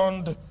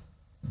 second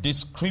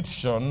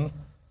description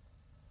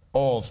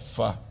of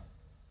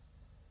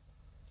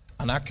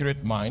an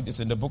accurate mind is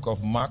in the book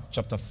of Mark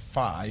chapter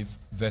 5,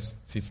 verse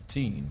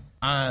 15.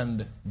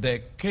 And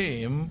they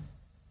come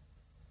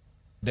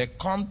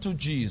to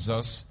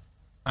Jesus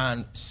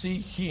and see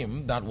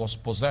him that was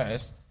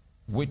possessed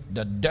with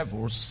the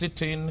devil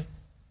sitting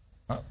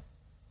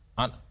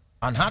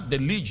and had the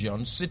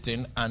legion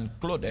sitting and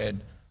clothed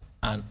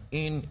and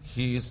in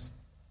his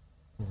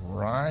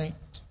right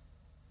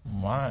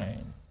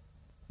mind.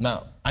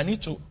 Now, I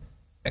need to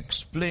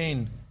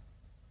explain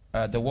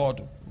the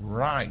word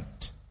right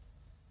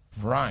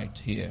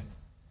here.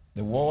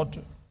 The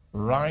word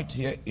right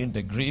here in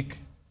the Greek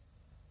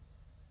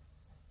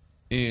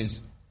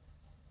is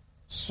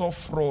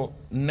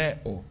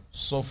sophroneo.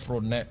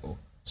 Sophroneo.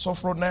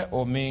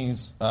 Sophroneo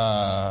means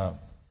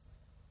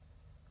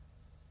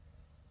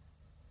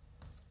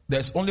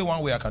there's only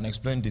one way I can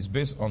explain this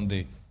based on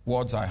the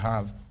words I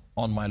have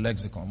on my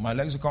lexicon. My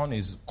lexicon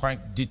is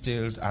quite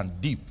detailed and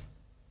deep.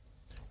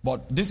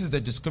 But this is the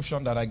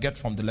description that I get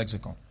from the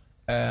lexicon.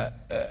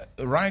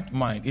 Right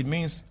mind, it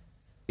means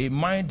a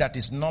mind that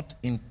is not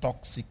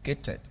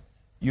intoxicated.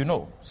 You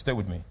know, stay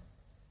with me.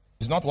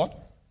 It's not what?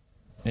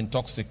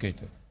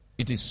 Intoxicated.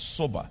 It is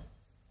sober.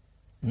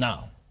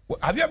 Now,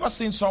 have you ever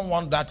seen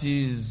someone that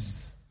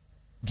is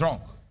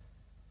drunk?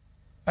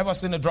 Ever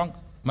seen a drunk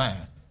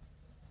man?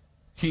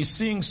 He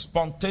sings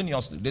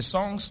spontaneously. The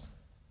songs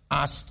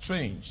are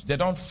strange. They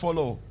don't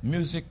follow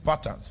music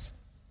patterns.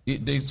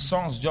 The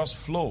songs just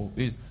flow.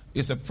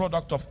 It's a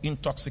product of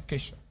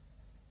intoxication.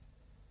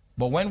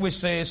 But when we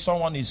say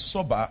someone is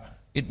sober,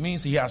 it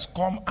means he has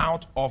come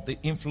out of the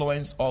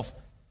influence of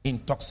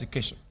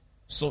intoxication.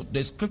 So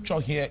the scripture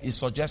here is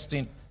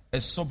suggesting a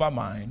sober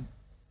mind,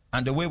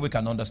 and the way we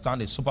can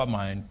understand a sober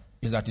mind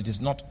is that it is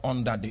not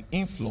under the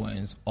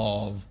influence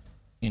of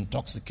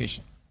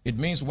intoxication. It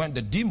means when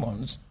the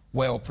demons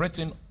were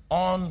operating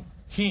on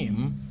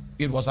him,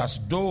 it was as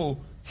though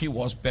he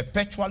was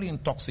perpetually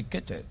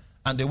intoxicated,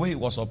 and the way he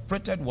was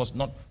operating was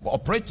not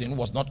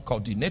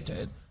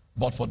coordinated.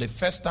 But for the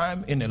first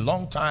time in a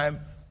long time,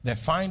 they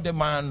find the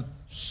man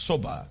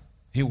sober.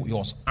 He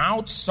was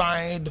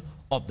outside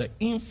of the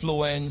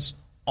influence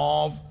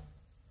of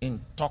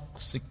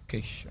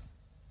intoxication.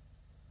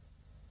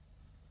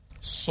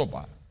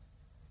 Sober,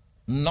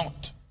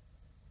 not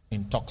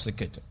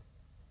intoxicated.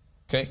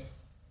 Okay?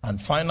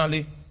 And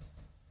finally,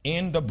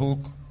 in the book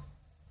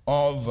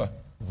of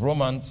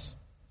Romans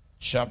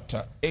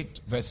chapter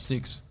 8 verse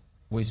 6,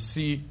 we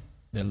see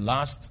the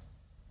last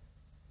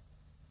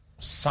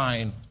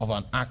sign of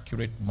an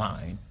accurate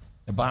mind.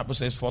 The Bible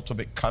says, for to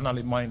be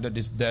carnally minded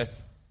is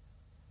death,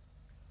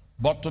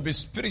 but to be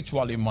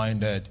spiritually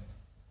minded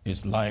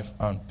is life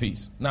and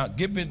peace. Now,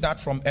 give me that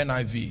from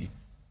NIV.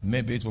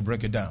 Maybe it will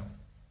break it down.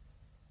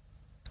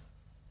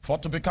 For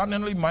to be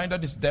carnally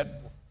minded is death,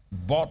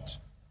 but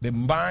the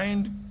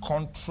mind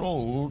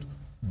controlled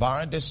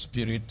by the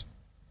Spirit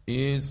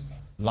is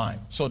life.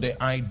 So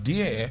the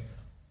idea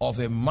of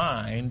a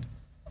mind,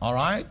 all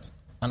right,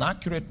 an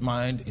accurate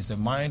mind is a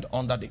mind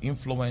under the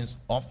influence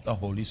of the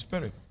Holy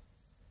Spirit.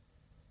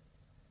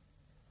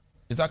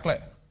 Is that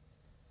clear?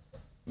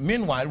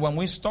 Meanwhile, when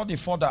we study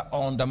further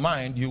on the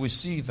mind, you will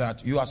see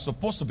that you are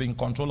supposed to be in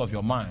control of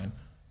your mind,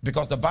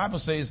 because the Bible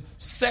says,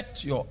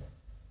 set your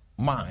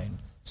mind,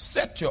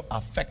 set your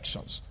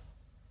affections,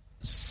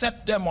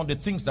 set them on the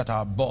things that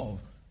are above.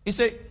 He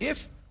said,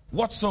 if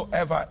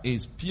whatsoever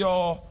is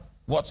pure,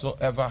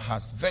 whatsoever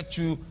has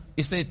virtue,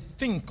 he said,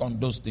 think on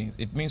those things.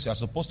 It means you are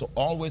supposed to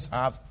always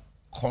have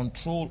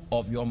control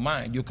of your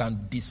mind. You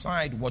can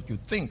decide what you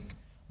think.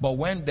 But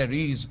when there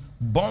is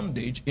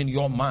bondage in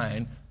your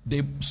mind,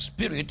 the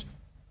Spirit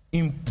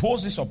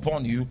imposes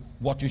upon you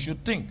what you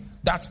should think.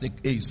 That's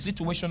a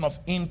situation of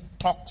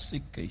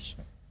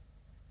intoxication.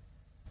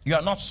 You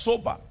are not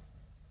sober.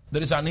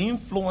 There is an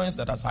influence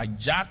that has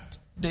hijacked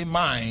the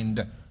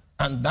mind,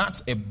 and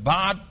that's a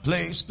bad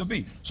place to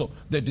be. So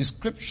the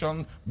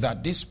description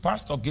that this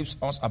pastor gives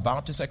us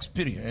about his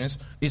experience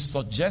is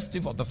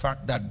suggestive of the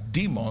fact that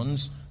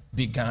demons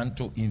began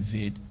to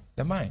invade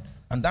the mind.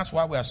 And that's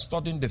why we are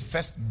studying the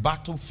first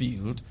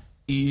battlefield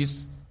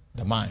is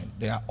the mind.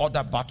 There are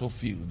other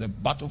battlefields. The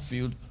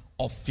battlefield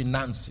of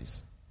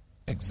finances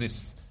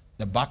exists.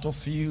 The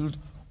battlefield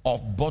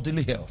of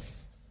bodily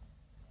health.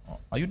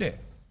 Are you there?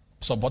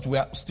 So, but we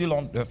are still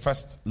on the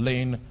first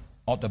lane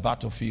of the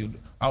battlefield.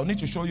 I'll need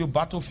to show you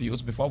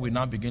battlefields before we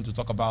now begin to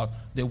talk about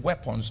the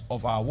weapons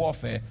of our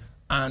warfare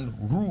and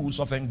rules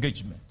of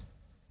engagement.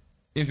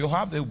 If you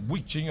have a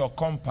witch in your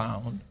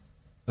compound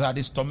that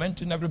is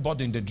tormenting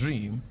everybody in the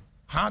dream,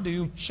 how do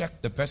you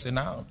check the person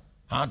out?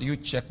 How do you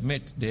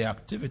checkmate their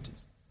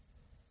activities?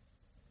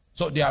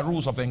 So there are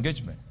rules of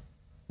engagement.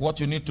 What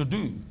you need to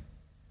do,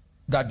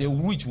 that the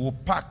witch will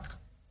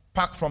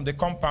pack from the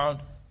compound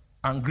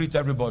and greet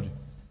everybody.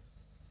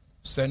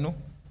 Senu,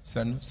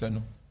 senu,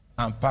 senu,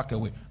 and pack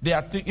away. They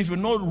are if you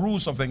know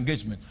rules of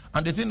engagement,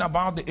 and the thing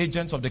about the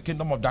agents of the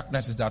kingdom of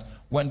darkness is that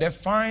when they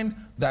find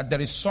that there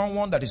is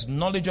someone that is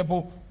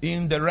knowledgeable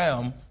in the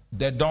realm,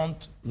 they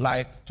don't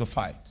like to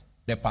fight.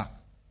 They pack.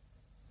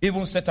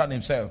 Even Satan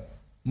himself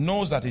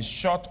knows that he's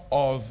short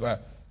of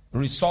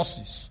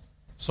resources.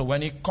 So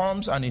when he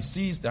comes and he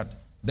sees that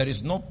there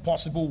is no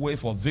possible way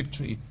for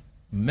victory,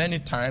 many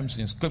times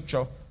in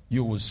scripture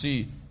you will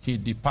see he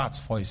departs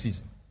for a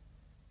season.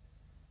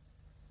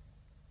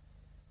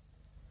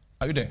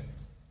 Are you there?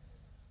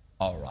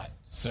 All right.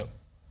 So,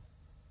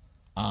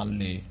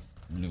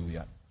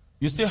 hallelujah.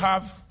 You still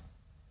have,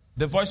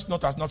 the voice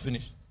note has not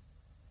finished.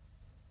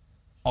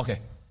 Okay.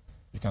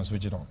 You can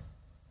switch it on.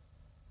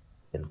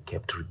 And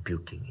kept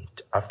rebuking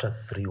it. After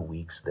 3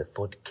 weeks, the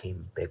thought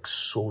came back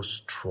so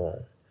strong.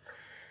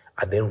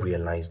 I then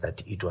realized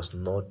that it was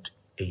not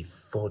a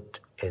thought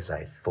as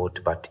I thought,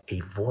 but a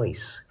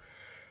voice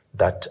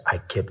that I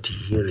kept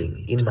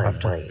hearing in my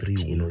After mind. 3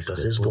 weeks, it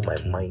was as though my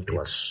mind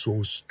was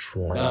so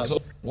strong.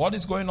 So what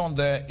is going on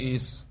there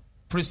is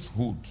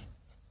priesthood.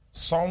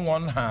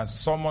 Someone has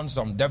summoned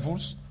some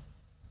devils,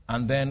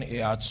 and then he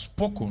had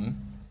spoken,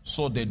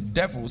 so the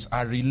devils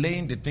are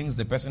relaying the things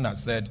the person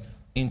has said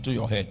into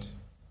your head.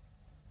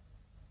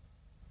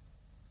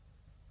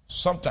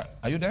 Sometime,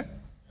 are you there?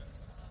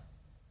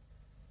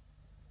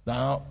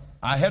 Now,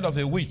 I heard of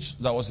a witch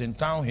that was in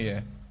town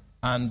here,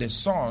 and the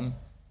son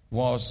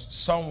was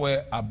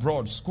somewhere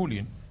abroad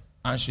schooling,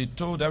 and she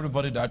told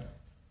everybody that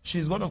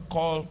she's going to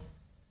call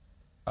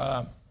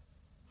her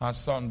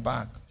son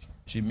back.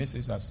 She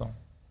misses her son.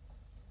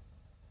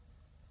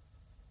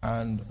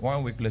 And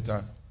 1 week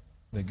later,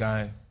 the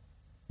guy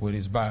with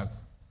his bag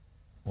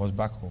was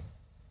back home.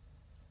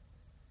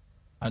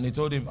 And he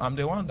told him, I'm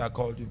the one that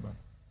called you back.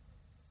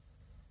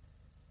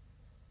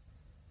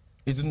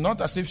 It's not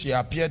as if she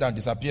appeared and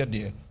disappeared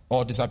there,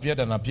 or disappeared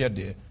and appeared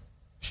there.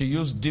 She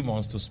used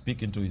demons to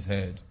speak into his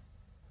head.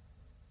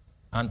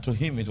 And to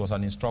him, it was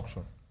an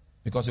instruction,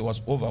 because he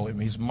was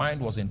overwhelmed. His mind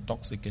was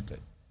intoxicated.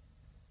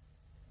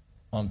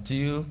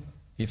 Until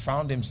he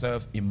found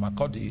himself in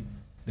Makodi,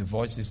 the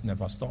voices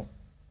never stopped.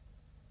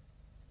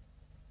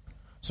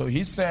 So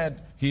he said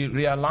he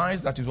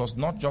realized that it was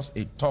not just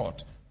a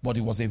thought, but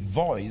it was a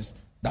voice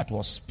that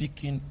was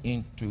speaking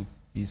into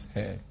his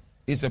head.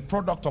 It's a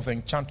product of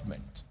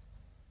enchantment.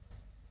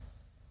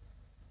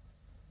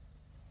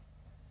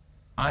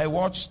 I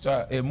watched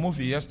a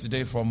movie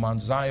yesterday from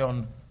Mount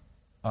Zion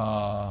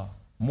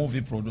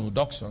movie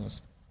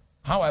productions.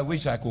 How I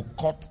wish I could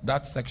cut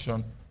that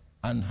section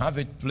and have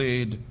it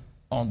played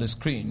on the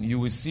screen. You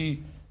will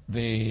see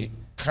the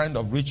kind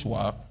of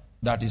ritual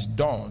that is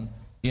done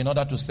in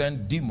order to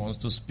send demons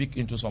to speak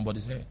into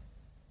somebody's head.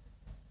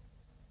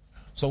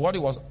 So what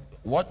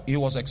he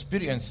was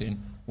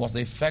experiencing was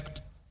the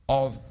effect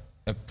of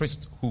a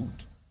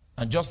priesthood.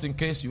 And just in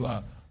case you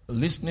are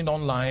listening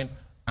online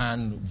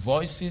and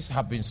voices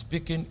have been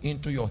speaking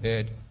into your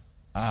head,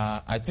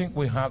 I think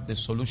we have the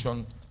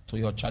solution to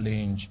your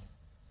challenge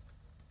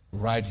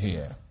right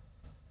here.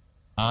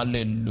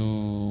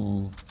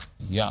 Hallelujah.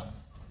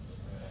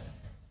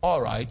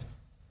 All right.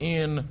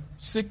 In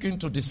seeking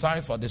to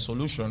decipher the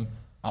solution,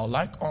 I would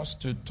like us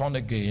to turn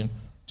again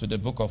to the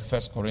book of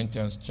 1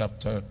 Corinthians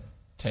chapter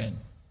 10.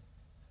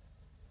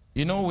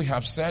 You know, we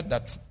have said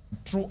that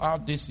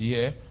throughout this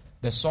year,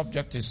 the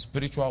subject is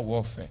spiritual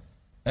warfare.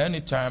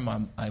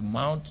 Anytime I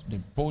mount the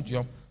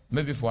podium,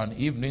 maybe for an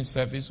evening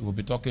service, we'll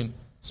be talking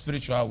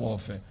spiritual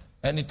warfare.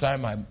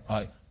 Anytime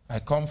I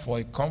come for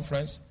a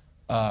conference,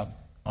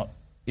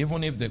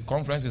 even if the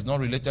conference is not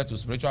related to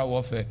spiritual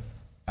warfare,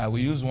 I will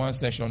use one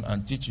session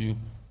and teach you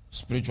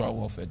spiritual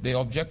warfare. The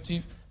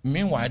objective,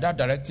 meanwhile, that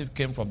directive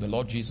came from the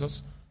Lord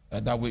Jesus,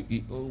 that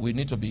we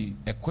need to be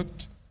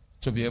equipped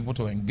to be able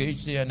to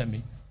engage the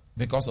enemy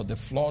because of the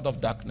flood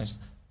of darkness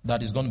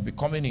that is going to be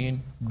coming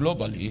in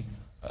globally.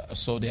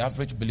 So the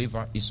average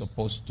believer is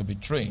supposed to be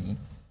trained.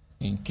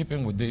 In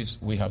keeping with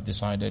this, we have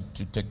decided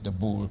to take the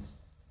bull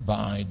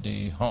by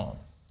the horn.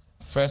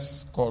 1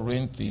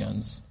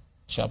 Corinthians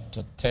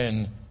chapter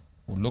 10,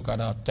 we'll look at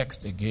our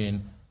text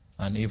again,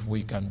 and if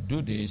we can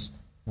do this,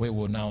 we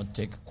will now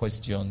take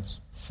questions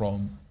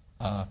from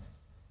the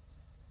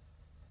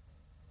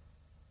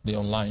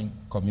online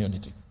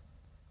community.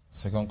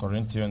 2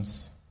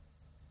 Corinthians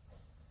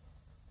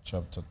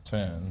chapter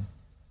 10,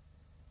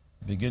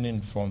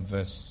 beginning from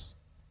verse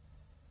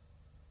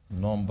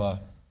number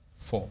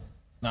 4.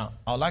 Now,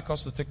 I'd like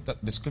us to take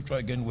the scripture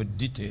again with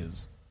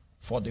details.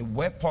 For the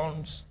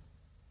weapons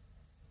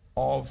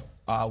of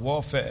our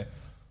warfare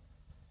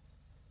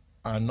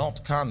are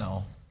not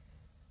carnal,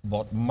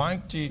 but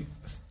mighty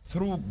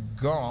through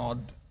God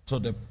to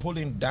the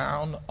pulling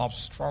down of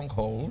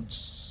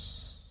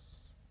strongholds.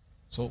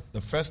 So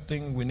the first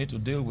thing we need to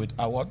deal with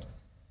are what?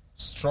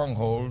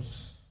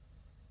 Strongholds.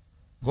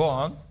 Go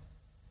on.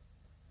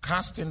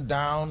 Casting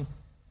down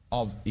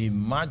of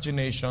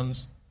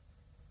imaginations.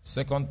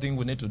 Second thing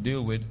we need to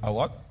deal with are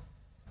what?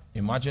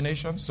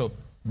 Imaginations. So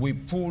we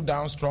pull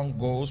down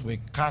strongholds, we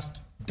cast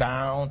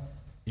down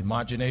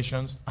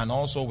imaginations, and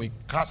also we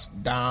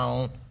cast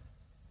down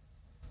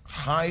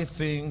high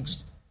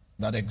things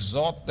that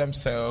exalt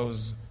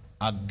themselves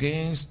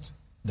against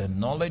the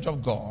knowledge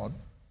of God.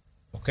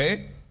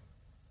 Okay?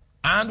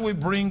 And we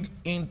bring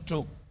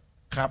into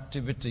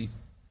captivity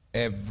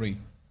every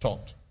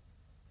thought.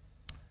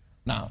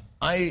 Now,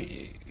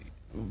 I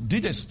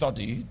did a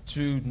study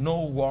to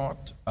know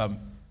what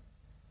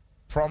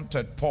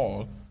prompted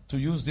Paul to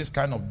use this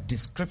kind of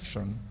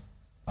description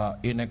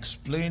in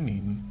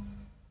explaining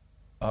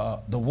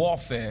the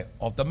warfare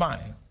of the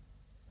mind.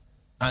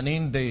 And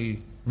in the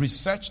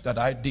research that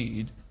I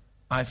did,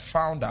 I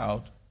found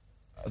out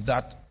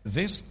that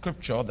this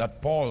scripture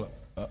that Paul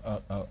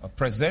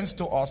presents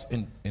to us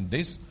in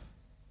this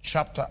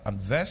chapter and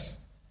verse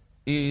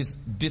is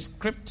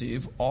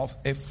descriptive of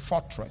a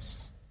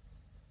fortress.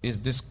 Is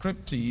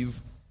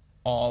descriptive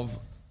of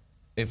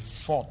a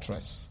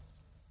fortress.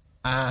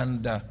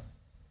 And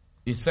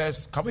it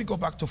says, can we go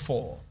back to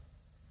 4?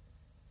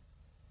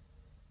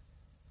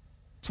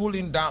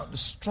 Pulling down the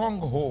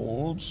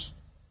strongholds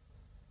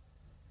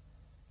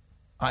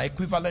are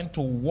equivalent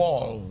to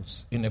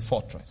walls in a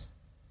fortress.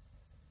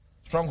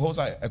 Strongholds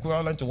are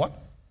equivalent to what?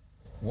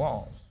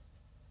 Walls.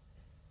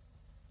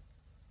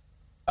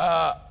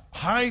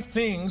 High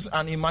things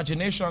and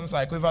imaginations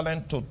are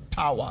equivalent to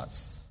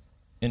towers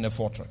in a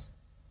fortress.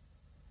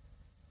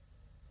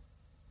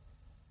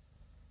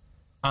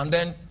 And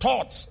then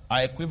thoughts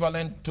are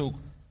equivalent to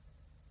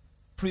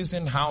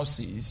prison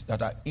houses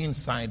that are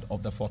inside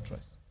of the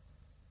fortress.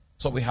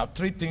 So we have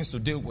 3 things to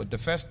deal with. The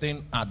first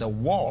thing are the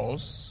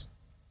walls.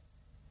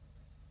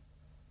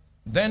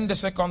 Then the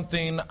second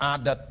thing are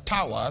the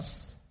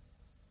towers.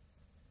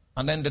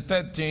 And then the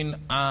third thing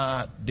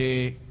are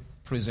the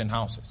prison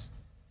houses.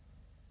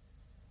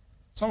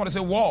 Somebody say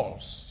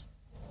walls.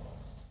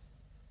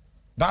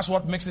 That's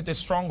what makes it a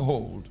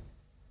stronghold.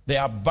 They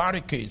are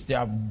barricades. They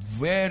are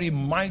very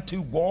mighty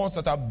walls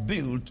that are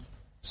built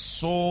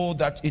so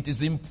that it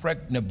is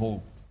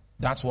impregnable.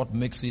 That's what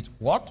makes it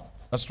what?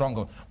 A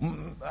stronghold.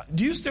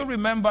 Do you still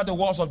remember the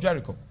walls of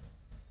Jericho?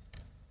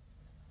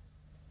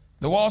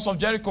 The walls of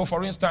Jericho,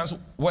 for instance,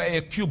 were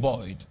a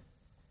cuboid.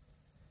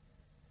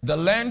 The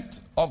length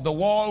of the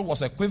wall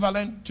was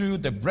equivalent to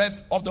the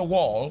breadth of the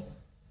wall.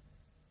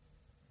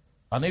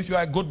 And if you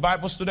are a good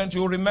Bible student,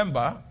 you'll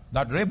remember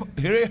that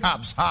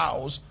Rahab's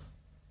house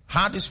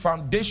had its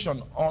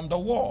foundation on the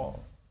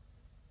wall.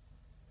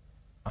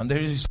 And the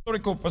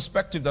historical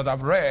perspective that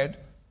I've read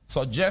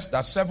suggests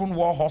that 7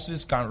 war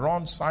horses can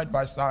run side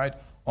by side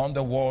on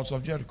the walls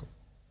of Jericho,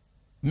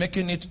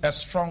 making it a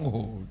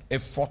stronghold, a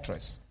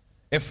fortress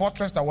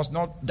that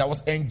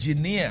was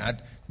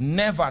engineered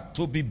never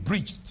to be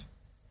breached.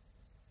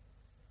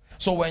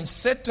 So when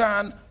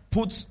Satan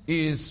puts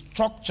his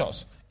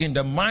structures in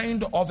the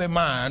mind of a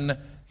man,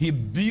 he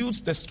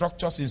builds the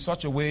structures in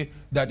such a way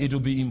that it will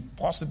be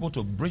impossible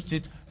to breach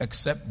it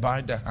except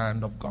by the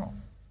hand of God.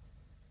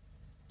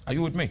 Are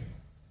you with me?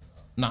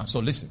 Now, so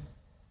listen.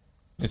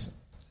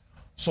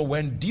 So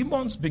when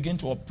demons begin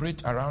to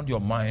operate around your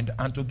mind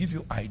and to give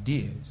you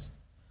ideas,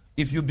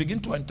 if you begin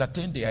to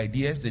entertain the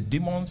ideas, the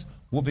demons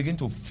will begin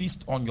to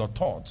feast on your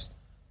thoughts.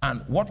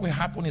 And what will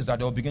happen is that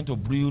they will begin to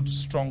build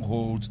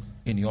strongholds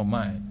in your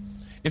mind.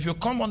 If you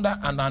come under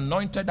an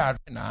anointed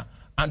arena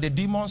and the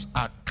demons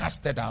are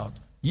casted out,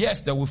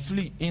 yes, they will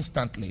flee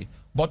instantly.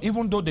 But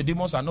even though the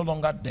demons are no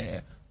longer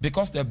there,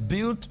 because they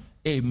built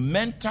a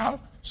mental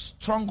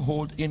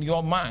stronghold in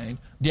your mind,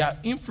 their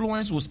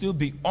influence will still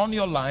be on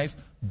your life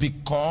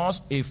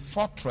because a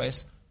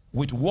fortress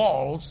with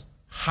walls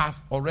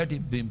have already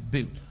been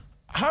built.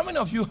 How many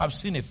of you have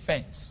seen a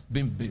fence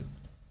being built?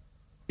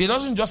 It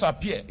doesn't just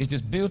appear. It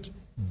is built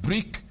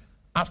brick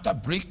after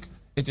brick.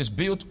 It is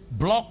built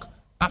block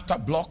after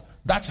block.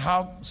 That's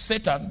how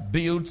Satan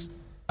builds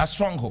a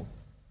stronghold.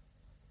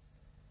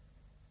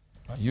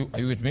 Are you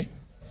with me?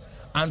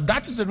 And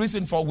that is the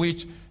reason for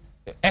which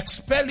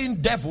expelling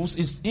devils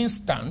is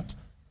instant,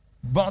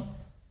 but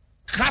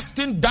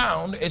casting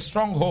down a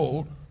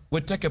stronghold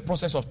will take a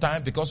process of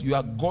time, because you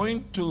are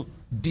going to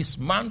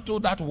dismantle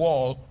that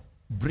wall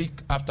brick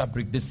after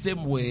brick, the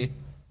same way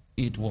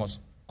it was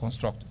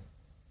constructed.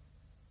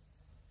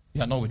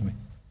 You are not with me?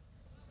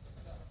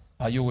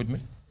 Are you with me?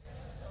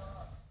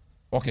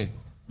 Okay,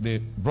 the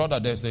brother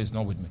there says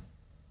not with me.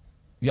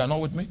 You are not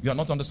with me? You are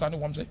not understanding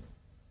what I'm saying?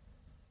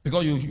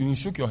 Because you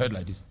shook your head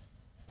like this.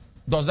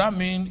 Does that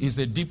mean it's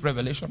a deep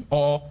revelation,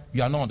 or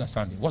you are not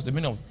understanding? What's the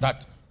meaning of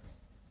that?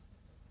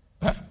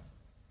 Huh?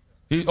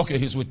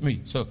 He's with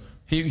me. So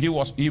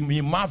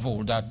he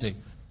marveled at the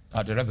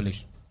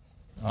revelation.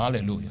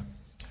 Hallelujah.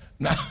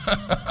 Now,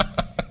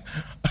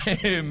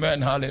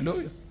 amen,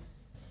 hallelujah.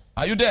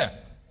 Are you there?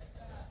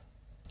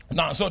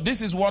 Now, so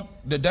this is what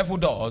the devil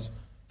does.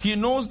 He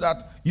knows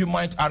that you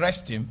might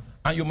arrest him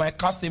and you might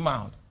cast him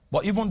out.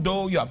 But even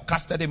though you have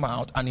casted him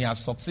out and he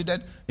has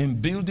succeeded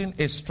in building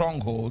a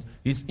stronghold,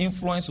 his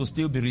influence will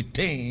still be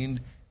retained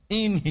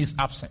in his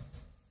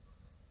absence.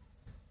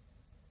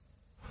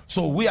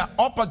 So we are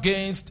up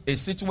against a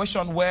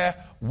situation where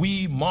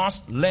we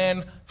must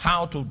learn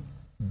how to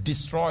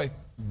destroy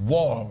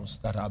walls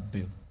that are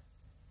built.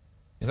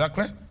 Is that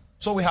clear?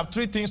 So we have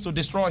three things to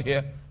destroy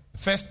here.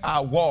 First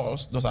are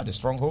walls. Those are the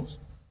strongholds.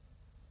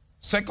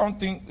 Second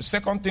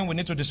thing we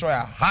need to destroy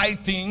are high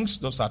things.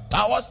 Those are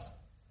towers.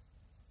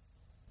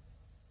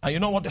 And you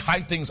know what the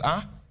high things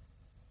are?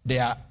 They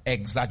are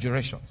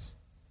exaggerations.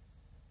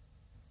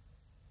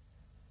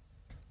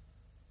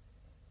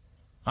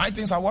 High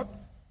things are what?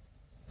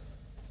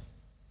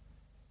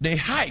 The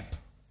hype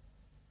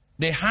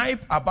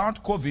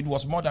about COVID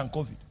was more than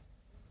COVID.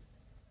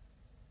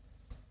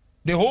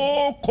 The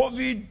whole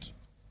COVID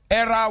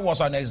era was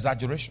an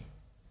exaggeration.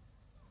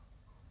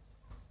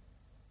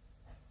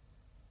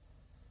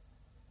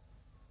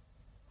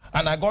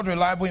 And I got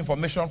reliable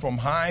information from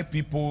high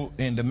people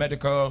in the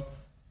medical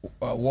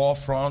war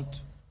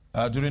front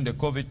during the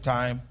COVID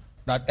time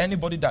that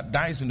anybody that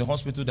dies in the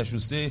hospital, they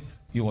should say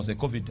he was a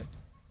COVID death.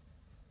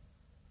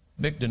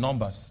 Make the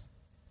numbers.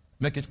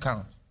 Make it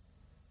count.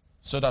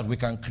 So that we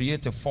can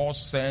create a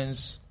false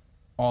sense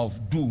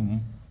of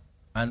doom,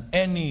 and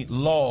any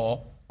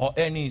law or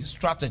any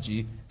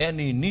strategy,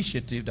 any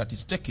initiative that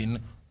is taken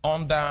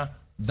under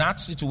that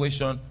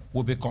situation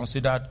will be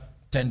considered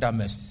tender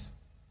mercies.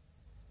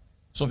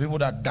 So people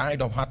that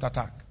died of heart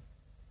attack,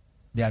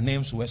 their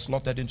names were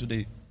slotted into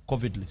the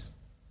COVID list.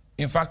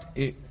 In fact,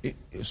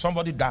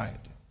 somebody died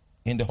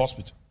in the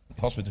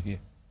hospital here.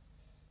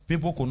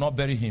 People could not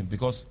bury him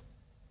because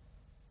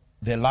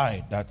they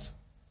lied that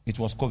it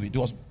was COVID. It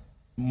was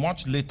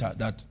much later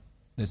that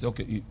they said,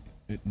 okay,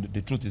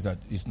 the truth is that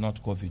it's not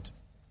COVID.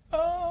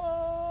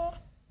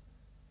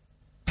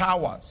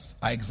 Towers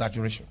are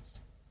exaggerations.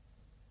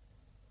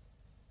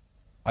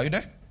 Are you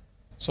there?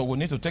 So we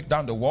need to take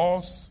down the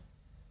walls.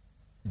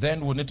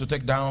 Then we need to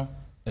take down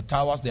the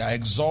towers. They are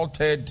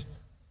exalted.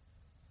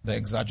 They're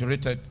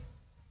exaggerated.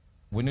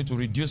 We need to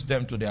reduce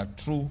them to their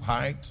true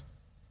height.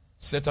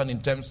 Satan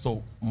intends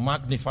to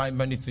magnify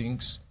many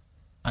things,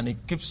 and it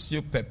keeps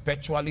you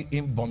perpetually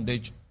in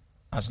bondage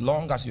as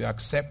long as you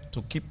accept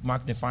to keep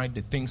magnifying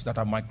the things that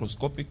are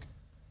microscopic.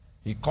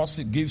 He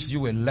gives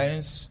you a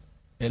lens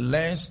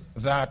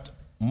that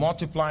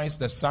multiplies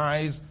the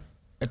size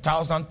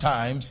 1,000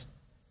 times,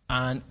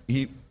 and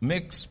he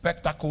makes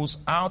spectacles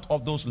out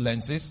of those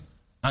lenses,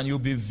 and you'll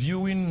be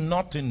viewing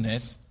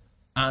nothingness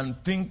and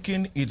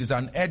thinking it is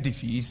an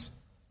edifice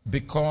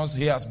because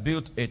he has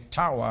built a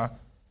tower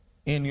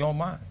in your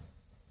mind.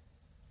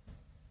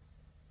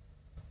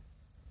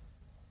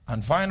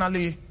 And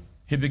finally,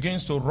 he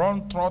begins to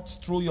run thoughts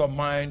through your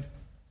mind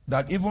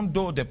that even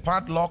though the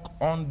padlock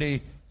on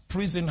the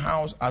prison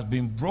house has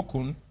been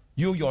broken,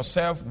 you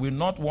yourself will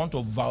not want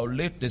to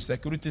violate the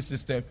security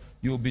system.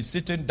 You'll be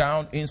sitting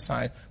down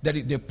inside.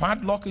 The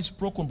padlock is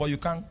broken, but you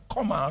can't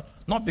come out,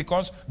 not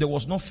because there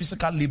was no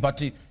physical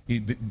liberty,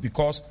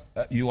 because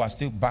you are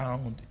still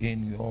bound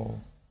in your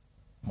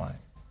mind.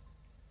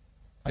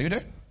 Are you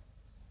there?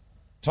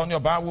 Turn your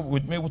Bible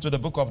with me to the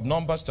book of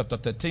Numbers chapter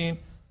 13,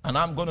 and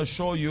I'm going to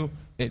show you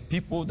a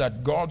people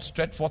that God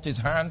stretched forth his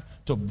hand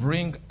to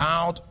bring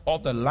out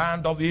of the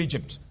land of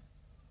Egypt.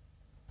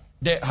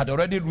 They had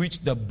already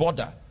reached the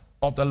border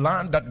of the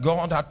land that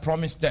God had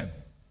promised them.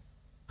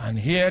 And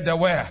here they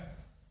were.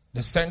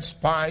 They sent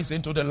spies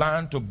into the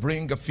land to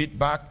bring a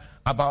feedback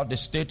about the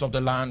state of the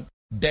land.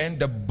 Then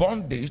the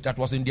bondage that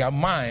was in their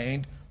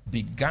mind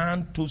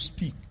began to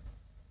speak.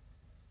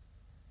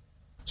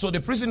 So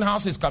the prison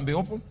houses can be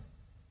opened.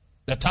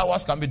 The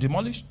towers can be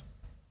demolished.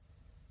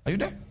 Are you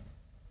there?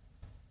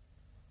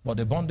 But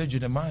the bondage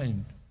in the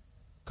mind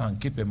can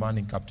keep a man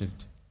in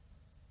captivity.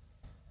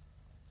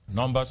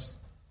 Numbers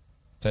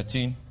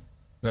 13,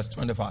 verse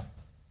 25.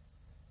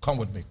 Come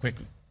with me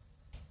quickly.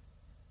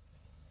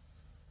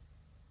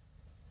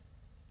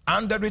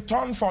 And they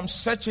returned from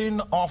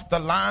searching of the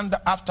land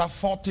after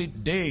 40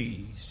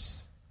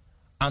 days.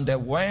 And they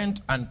went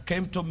and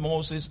came to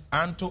Moses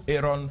and to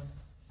Aaron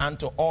and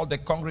to all the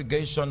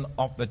congregation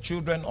of the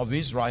children of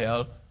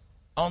Israel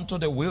unto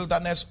the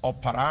wilderness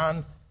of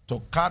Paran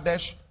to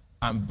Kadesh,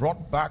 and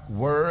brought back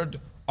word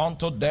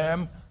unto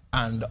them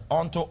and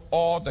unto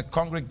all the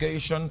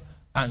congregation,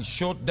 and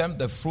showed them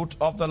the fruit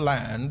of the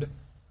land.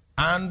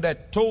 And they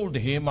told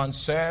him and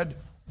said,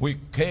 we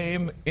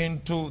came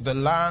into the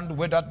land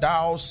whither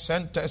thou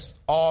sentest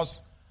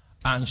us,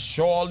 and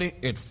surely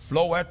it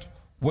floweth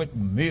with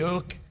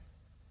milk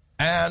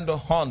and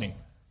honey,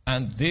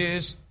 and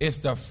this is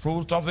the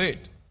fruit of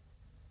it.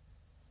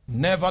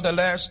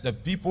 Nevertheless, the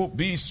people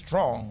be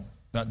strong.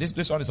 Now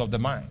this one is of the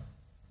mind.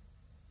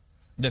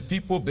 The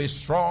people be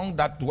strong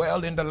that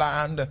dwell in the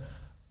land,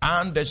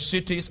 and the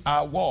cities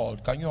are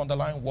walled. Can you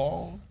underline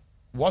wall?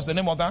 What's the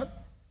name of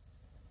that?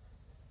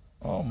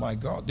 Oh my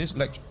God, this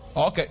lecture.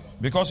 Okay,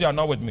 because you are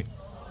not with me.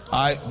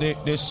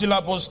 The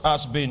syllabus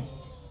has been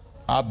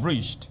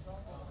abridged.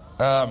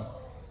 Oh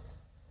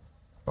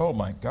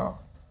my God.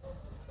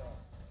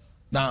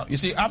 Now, you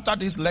see, after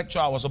this lecture,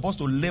 I was supposed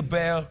to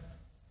label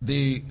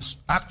the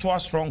actual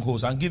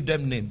strongholds and give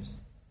them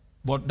names.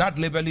 But that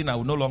labeling I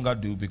will no longer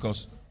do,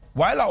 because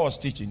while I was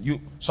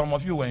teaching, some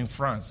of you were in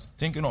France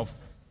thinking of,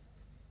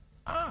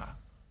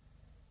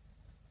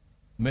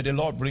 may the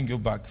Lord bring you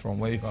back from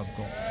where you have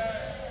gone.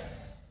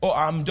 Oh,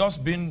 I'm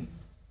just being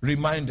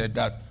reminded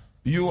that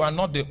you are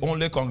not the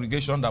only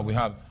congregation that we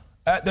have.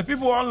 The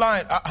people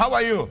online, how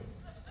are you?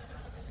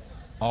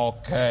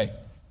 Okay.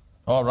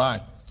 All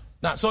right.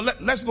 Now, so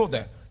let's go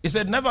there. He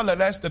said,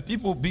 nevertheless, the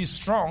people be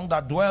strong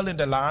that dwell in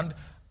the land,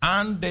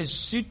 and the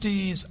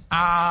cities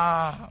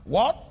are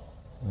what?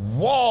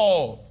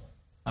 Walled.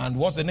 And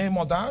what's the name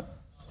of that?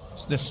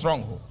 It's the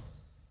stronghold.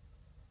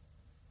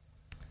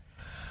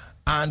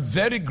 And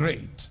very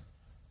great.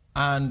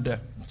 And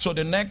so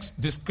the next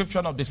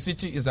description of the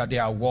city is that they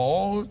are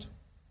walled.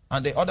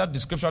 And the other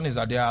description is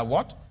that they are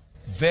what?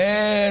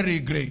 Very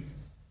great.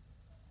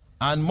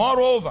 And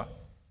moreover,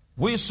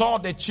 we saw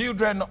the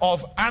children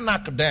of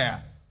Anak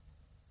there.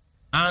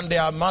 And the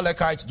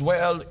Amalekites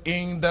dwell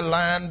in the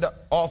land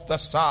of the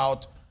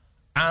south.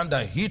 And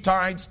the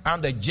Hittites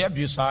and the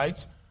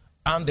Jebusites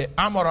and the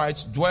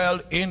Amorites dwell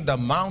in the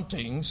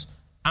mountains.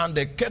 And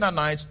the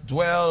Canaanites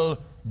dwell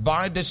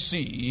by the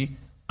sea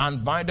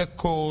and by the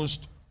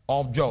coast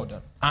of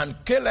Jordan. And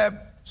Caleb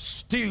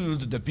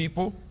stilled the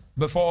people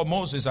before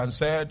Moses and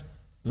said,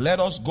 let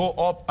us go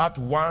up at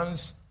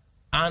once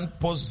and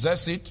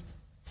possess it,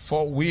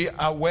 for we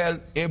are well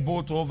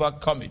able to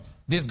overcome it.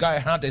 This guy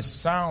had a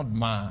sound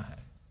mind.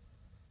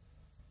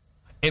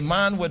 A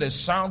man with a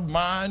sound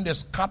mind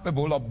is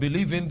capable of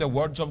believing the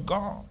words of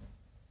God.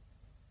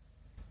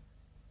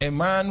 A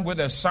man with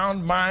a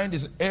sound mind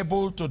is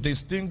able to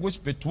distinguish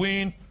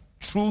between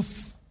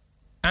truth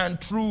and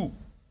true.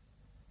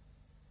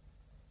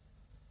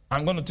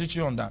 I'm going to teach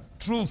you on that.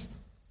 Truth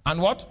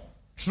and what?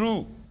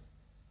 True.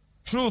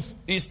 Truth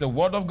is the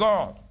word of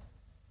God.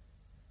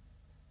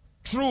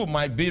 True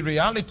might be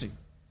reality.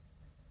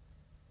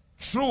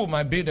 True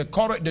might be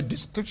the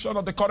description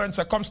of the current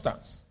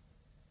circumstance.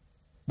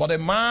 But a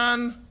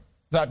man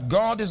that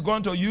God is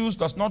going to use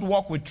does not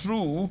walk with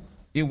true,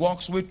 he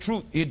walks with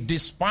truth. He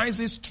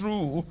despises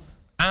true,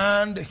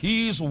 and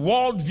his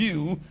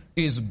worldview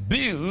is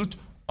built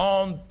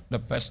on the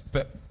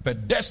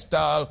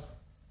pedestal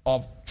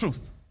of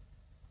truth.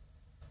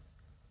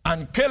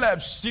 And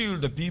Caleb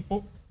stilled the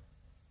people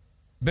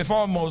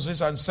before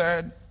Moses and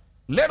said,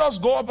 let us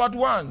go up at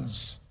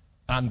once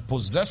and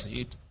possess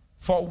it,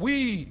 for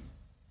we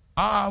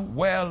are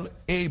well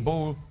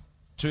able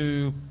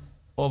to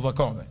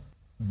overcome it.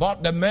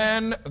 But the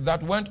men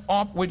that went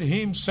up with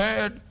him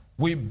said,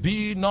 we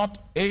be not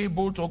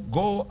able to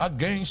go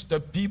against the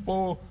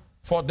people,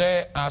 for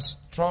they are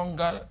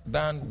stronger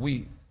than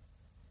we.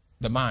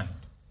 The mind.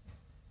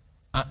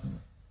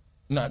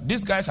 Now,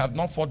 these guys have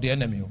not fought the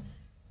enemy.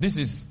 This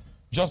is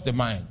just the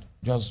mind.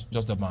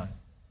 Just the mind.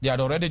 They had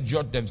already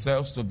judged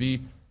themselves to be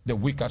the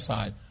weaker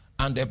side.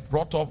 And they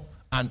brought up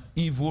an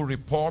evil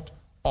report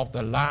of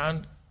the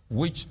land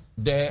which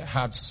they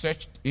had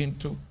searched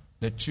into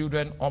the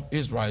children of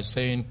Israel,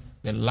 saying,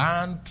 the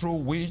land through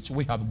which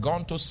we have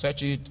gone to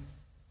search it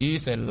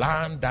is a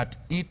land that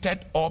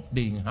eateth up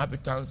the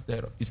inhabitants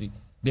thereof. You see,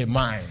 the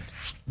mind.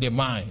 The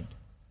mind.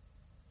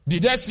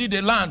 Did they see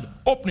the land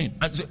opening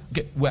and say,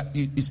 okay, well,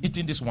 it's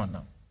eating this one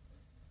now?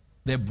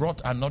 They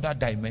brought another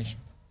dimension.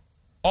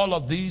 All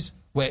of these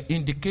were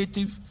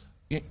indications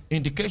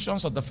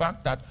of the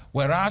fact that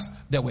whereas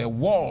there were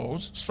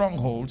walls,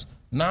 strongholds,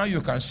 now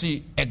you can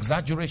see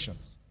exaggerations.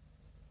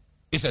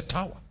 It's a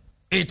tower.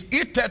 It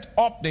eateth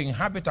up the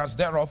inhabitants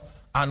thereof,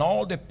 and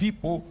all the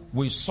people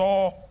we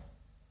saw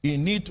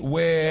in it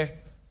were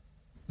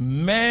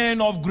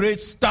men of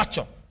great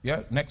stature.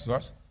 Yeah, next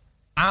verse.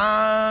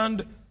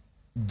 And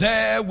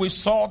there we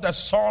saw the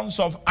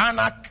sons of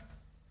Anak,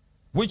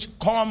 which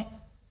come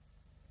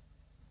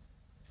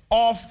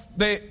of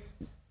the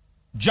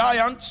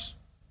giants,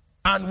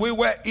 and we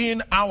were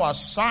in our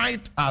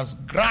sight as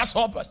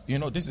grasshoppers. You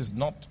know, this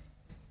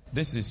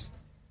is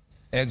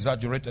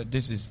exaggerated.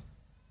 This is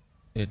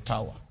a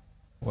tower.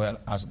 Well,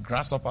 as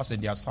grasshoppers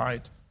in their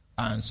sight,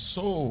 and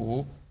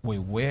so we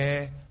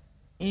were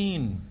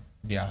in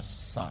their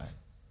sight.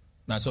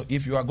 Now, so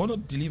if you are going to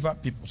deliver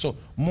people, so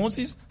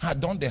Moses had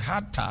done the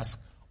hard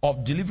task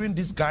of delivering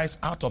these guys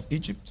out of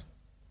Egypt,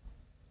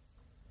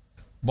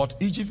 but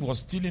Egypt was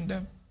stealing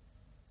them.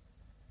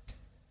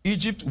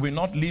 Egypt will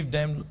not leave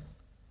them.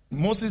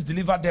 Moses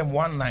delivered them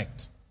one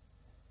night,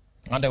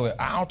 and they were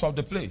out of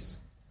the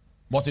place.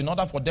 But in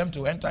order for them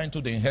to enter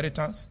into the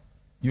inheritance,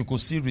 you could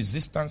see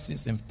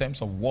resistances in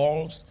terms of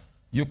walls.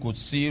 You could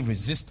see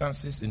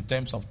resistances in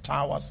terms of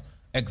towers,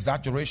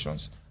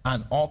 exaggerations,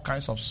 and all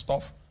kinds of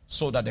stuff,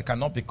 so that they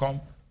cannot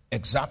become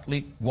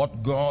exactly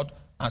what God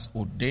has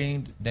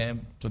ordained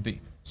them to be.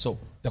 So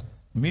the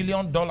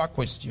million-dollar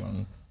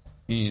question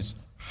is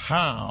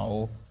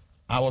how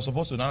I was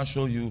supposed to now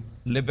show you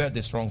label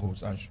the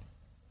strongholds,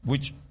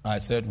 which I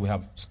said we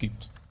have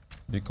skipped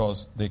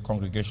because the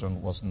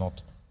congregation was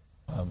not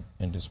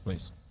in this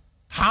place.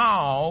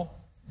 How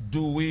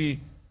do we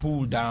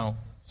pull down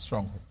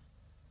strongholds?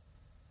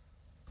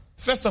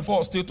 First of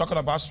all, still talking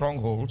about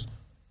strongholds,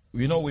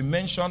 you know, we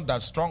mentioned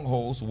that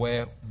strongholds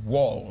were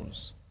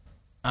walls,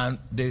 and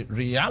the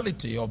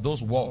reality of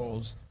those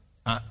walls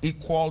are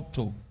equal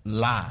to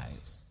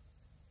lies.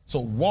 So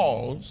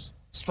walls,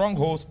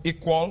 strongholds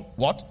equal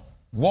what?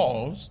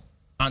 Walls,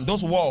 and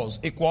those walls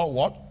equal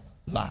what?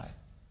 Lie.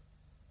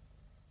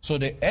 So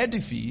the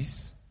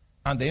edifice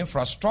and the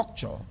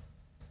infrastructure,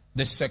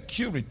 the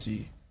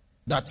security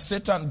that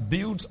Satan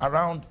builds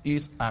around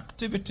his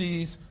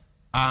activities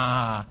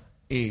are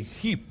a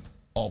heap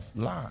of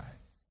lies.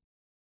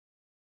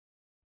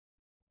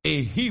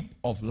 A heap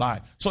of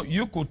lies. So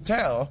you could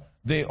tell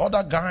the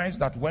other guys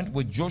that went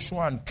with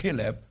Joshua and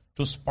Caleb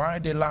to spy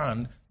the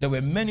land, there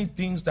were many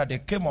things that they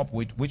came up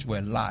with which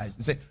were lies.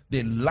 They say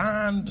the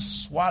land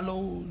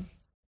swallows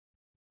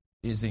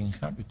its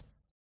inhabitants.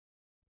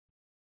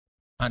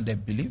 And they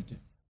believed it.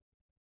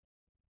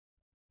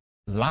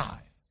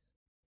 Lie.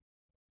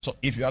 So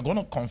if you are going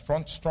to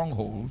confront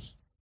strongholds,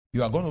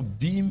 you are going to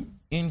beam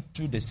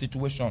into the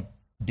situation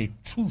the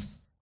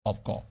truth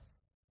of God.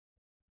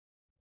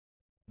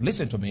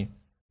 Listen to me.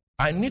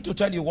 I need to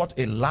tell you what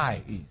a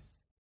lie is.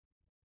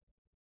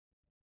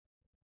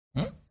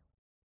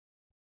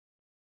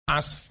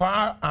 As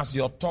far as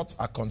your thoughts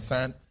are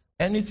concerned,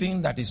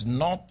 anything that is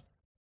not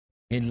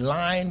in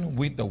line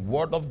with the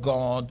word of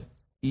God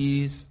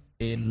is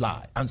a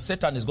lie. And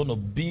Satan is going to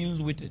build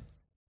with it.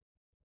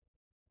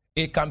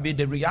 It can be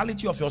the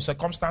reality of your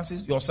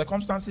circumstances. Your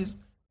circumstances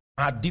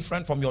are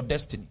different from your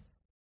destiny.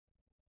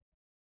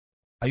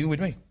 Are you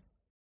with me?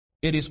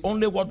 It is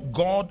only what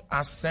God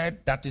has said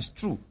that is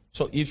true.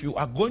 So if you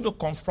are going to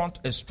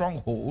confront a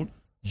stronghold,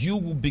 you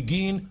will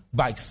begin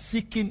by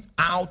seeking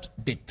out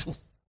the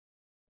truth.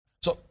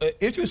 So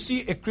if you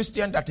see a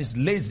Christian that is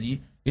lazy,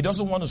 he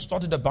doesn't want to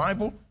study the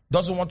Bible,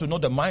 doesn't want to know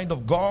the mind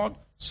of God,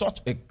 such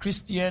a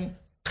Christian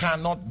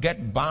cannot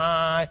get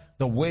by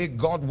the way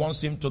God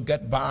wants him to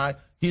get by.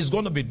 He's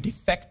going to be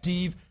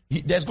defective.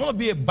 There's going to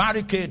be a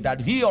barricade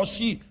that he or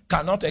she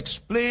cannot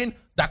explain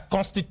that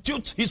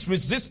constitutes his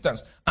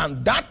resistance.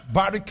 And that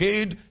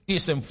barricade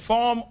is in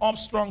form of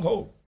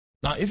stronghold.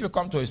 Now, if you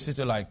come to a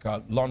city like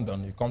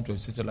London,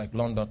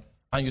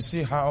 and you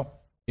see how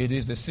it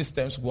is the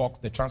systems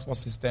work, the transport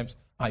systems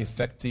are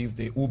effective,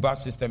 the Uber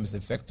system is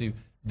effective,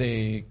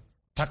 the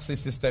taxi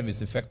system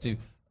is effective,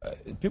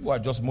 people are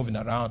just moving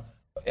around,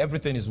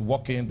 everything is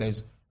working,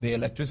 the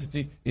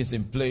electricity is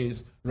in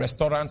place,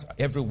 restaurants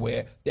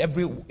everywhere.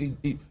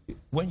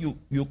 When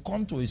you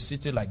come to a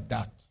city like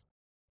that,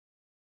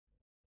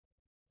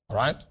 all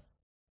right,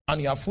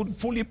 and you are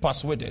fully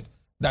persuaded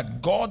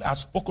that God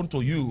has spoken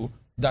to you,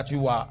 that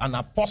you are an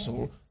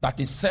apostle that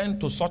is sent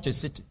to such a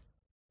city.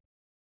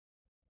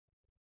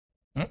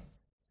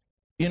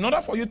 In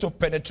order for you to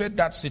penetrate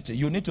that city,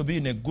 you need to be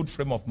in a good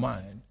frame of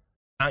mind,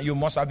 and you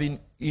must have been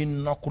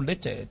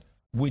inoculated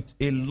with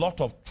a lot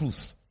of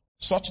truth,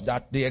 such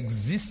that the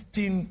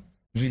existing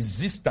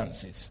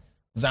resistances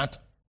that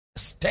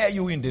stare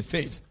you in the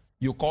face,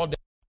 you call them.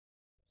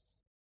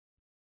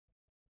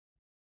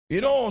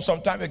 You know,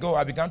 some time ago,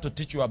 I began to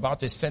teach you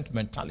about a saint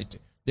mentality.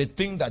 The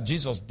thing that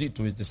Jesus did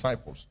to his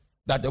disciples,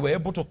 that they were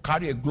able to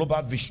carry a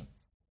global vision.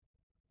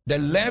 They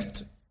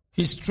left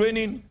his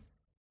training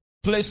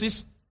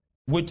places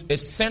with a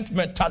saint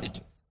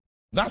mentality.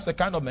 That's the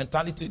kind of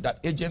mentality that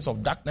agents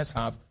of darkness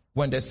have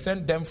when they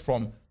send them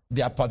from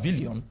their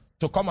pavilion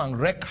to come and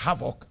wreak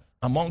havoc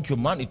among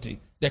humanity.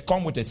 They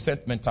come with a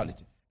saint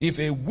mentality. If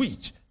a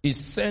witch is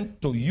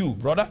sent to you,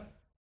 brother,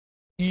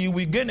 he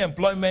will gain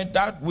employment,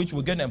 that which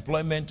will gain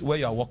employment where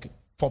you are working,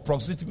 for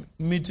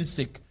proximity's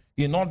sake,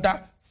 in order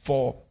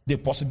for the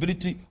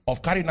possibility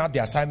of carrying out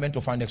the assignment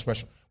to find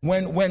expression.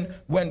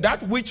 When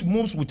that which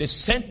moves with a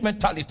saint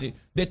mentality,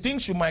 the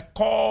things you might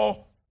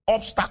call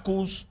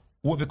obstacles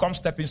will become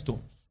stepping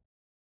stones.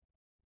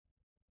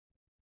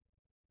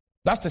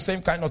 That's the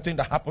same kind of thing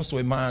that happens to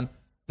a man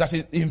that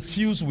is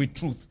infused with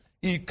truth.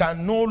 He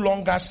can no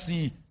longer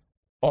see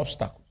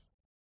obstacles.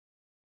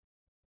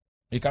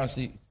 He can't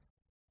see it.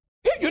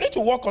 You need to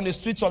walk on the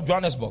streets of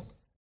Johannesburg.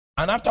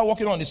 And after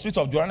walking on the streets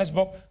of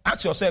Johannesburg,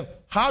 ask yourself,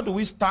 how do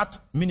we start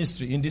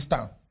ministry in this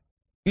town?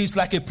 It's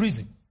like a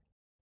prison.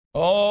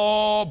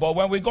 Oh, but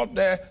when we got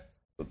there,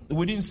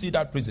 we didn't see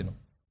that prison.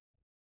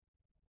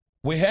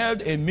 We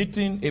held a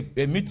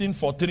meeting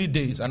for 3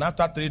 days, and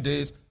after 3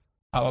 days,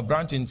 our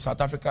branch in South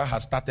Africa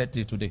has started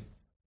till today.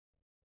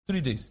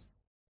 3 days.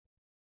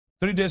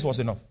 3 days was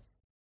enough.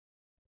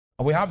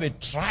 We have a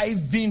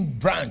thriving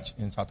branch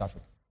in South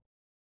Africa.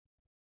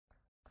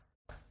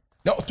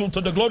 No, to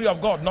the glory of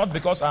God, not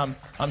because I'm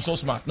so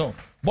smart. No.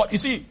 But you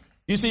see,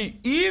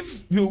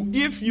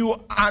 if you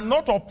are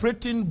not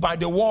operating by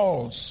the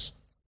walls,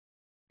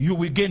 you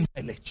will gain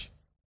mileage.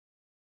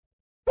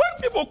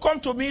 When people come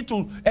to me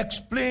to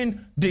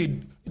explain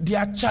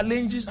their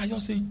challenges, I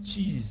just say,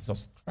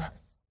 Jesus Christ.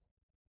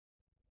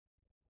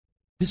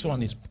 This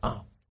one is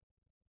bound.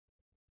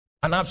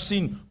 And I've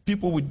seen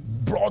people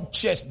with broad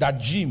chests that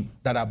gym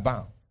that are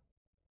bound.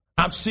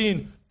 I've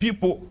seen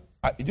people,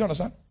 do you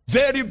understand?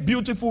 Very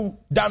beautiful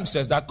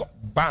damsels that got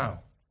bound.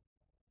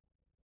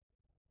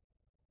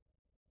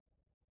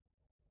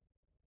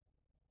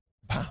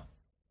 Bound.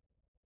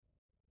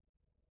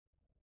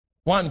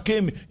 One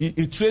came,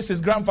 he traced his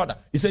grandfather.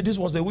 He said this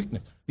was a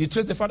weakness. He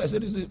traced the father. He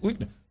said this is a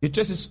weakness. He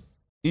traced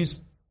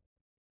his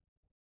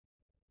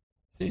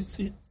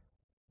see,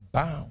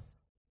 bound.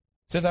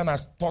 Satan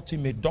has taught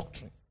him a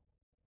doctrine.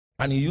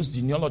 And he used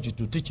genealogy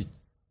to teach it.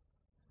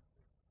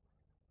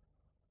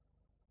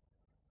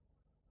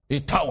 A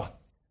tower.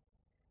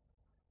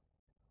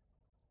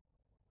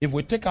 If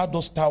we take out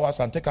those towers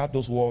and take out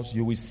those walls,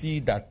 you will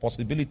see that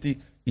possibility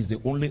is the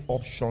only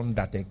option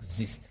that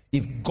exists.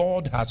 If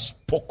God has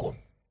spoken,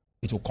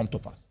 it will come to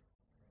pass.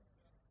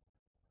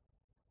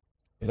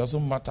 It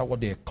doesn't matter what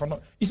the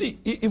economy. You see,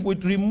 if we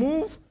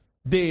remove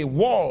the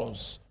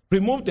walls,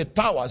 remove the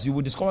towers, you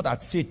will discover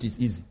that faith is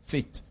easy.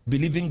 Faith,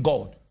 believing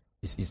God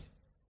is easy.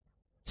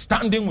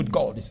 Standing with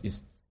God is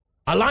easy.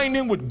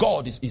 Aligning with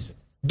God is easy.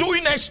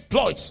 Doing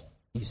exploits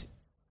is easy.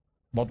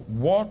 But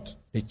what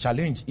the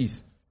challenge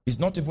is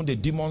not even the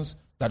demons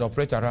that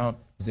operate around,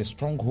 it's the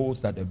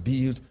strongholds that are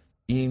built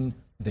in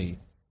the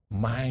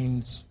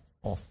minds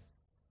of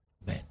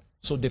men.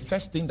 So the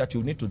first thing that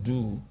you need to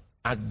do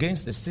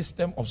against the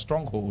system of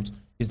strongholds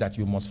is that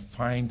you must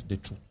find the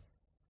truth.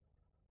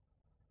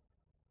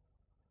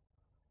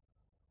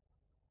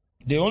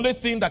 The only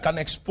thing that can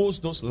expose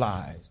those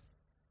lies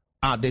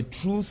are the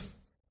truth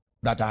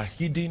that are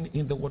hidden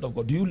in the Word of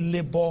God. Do you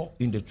labor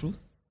in the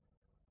truth?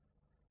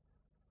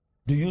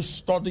 Do you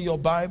study your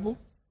Bible?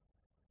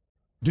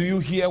 Do you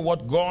hear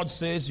what God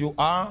says you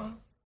are?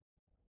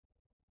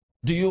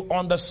 Do you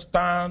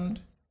understand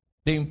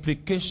the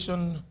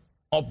implication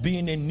of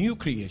being a new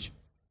creation?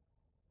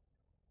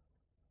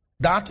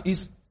 That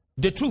is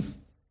the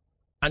truth.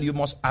 And you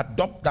must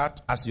adopt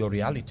that as your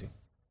reality.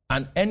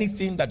 And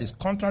anything that is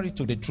contrary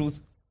to the truth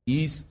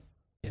is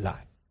a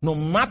lie. No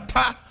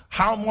matter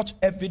how much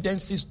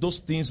evidences those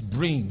things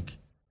bring,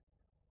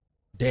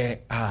 there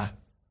are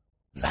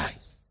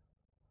lies.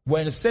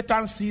 When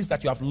Satan sees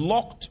that you have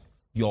locked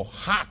your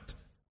heart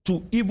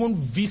to even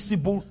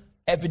visible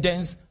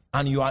evidence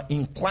and you are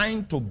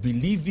inclined to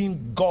believe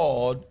in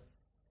God,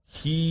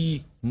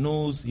 he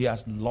knows he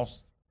has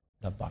lost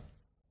the battle.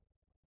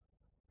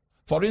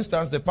 For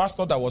instance, the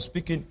pastor that was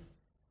speaking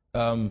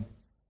in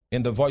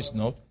the voice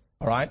note,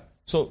 all right?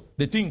 So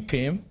the thing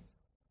came,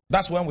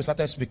 that's when we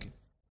started speaking.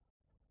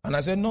 And I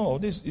said, no,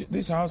 this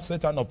is how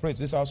Satan operates.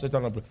 This is how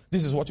Satan operates.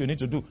 This is what you need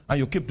to do. And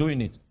you keep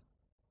doing it.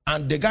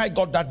 And the guy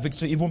got that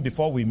victory even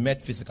before we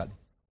met physically.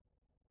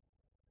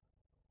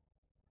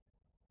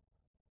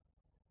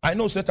 I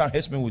know Satan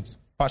hates me with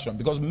passion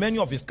because many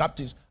of his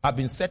captives have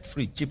been set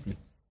free cheaply.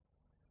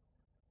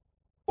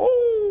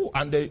 Oh,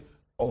 and they,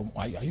 oh,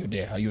 are you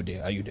there? Are you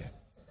there? Are you there?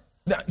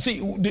 See,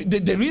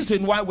 the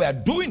reason why we are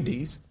doing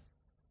this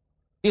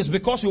is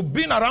because you've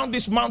been around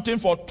this mountain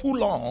for too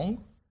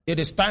long. It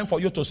is time for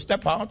you to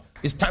step out.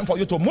 It's time for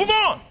you to move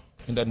on.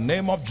 In the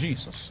name of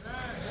Jesus.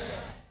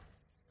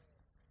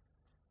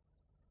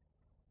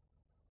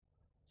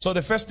 So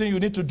the first thing you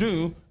need to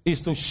do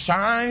is to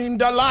shine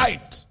the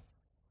light.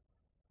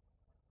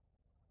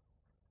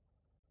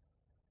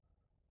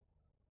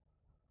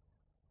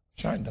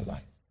 Shine the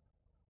light.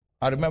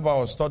 I remember I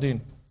was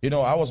studying,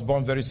 I was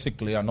born very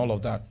sickly and all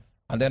of that.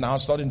 And then I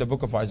was studying the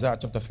book of Isaiah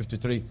chapter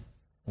 53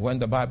 when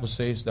the Bible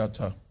says that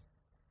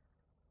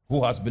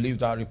who has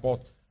believed our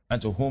report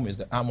and to whom is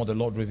the arm of the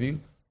Lord revealed?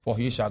 For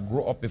he shall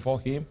grow up before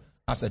him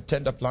as a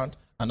tender plant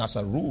and as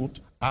a root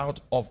out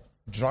of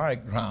dry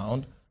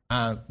ground,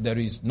 and there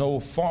is no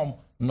form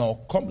nor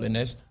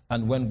comeliness,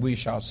 and when we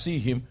shall see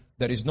him,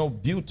 there is no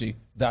beauty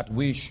that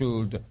we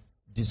should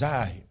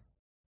desire him.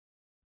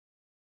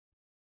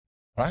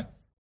 Right?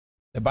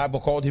 The Bible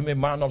called him a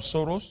man of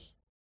sorrows,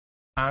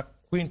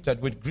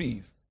 acquainted with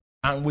grief,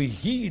 and we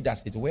hid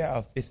as it were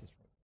our faces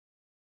from him.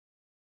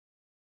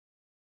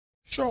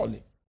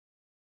 Surely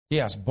he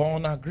has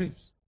borne our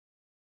griefs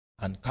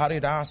and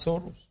carried our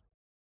sorrows.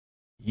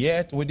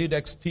 Yet we did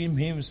esteem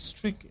him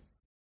stricken,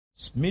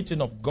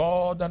 smitten of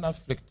God and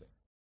afflicted.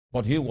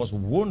 But he was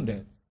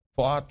wounded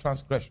for our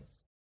transgressions.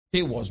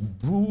 He was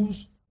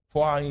bruised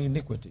for our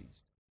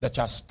iniquities. The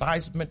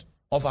chastisement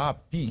of our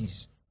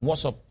peace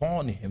was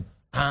upon him,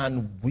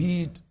 and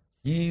with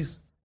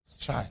his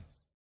stripes.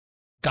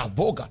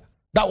 Gaboga.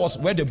 That was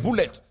where the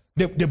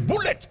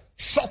bullet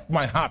shot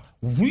my heart.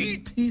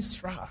 With his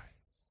stripes,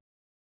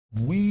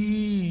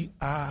 we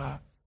are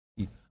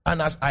healed.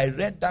 And as I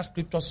read that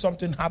scripture,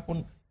 something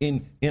happened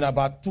in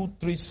about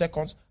 2-3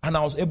 seconds, and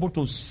I was able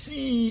to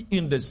see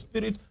in the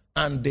spirit,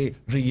 and the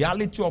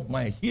reality of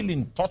my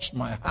healing touched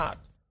my heart.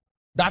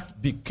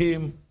 That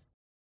became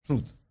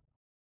truth.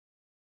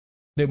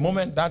 The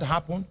moment that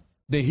happened,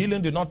 the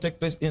healing did not take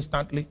place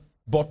instantly,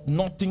 but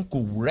nothing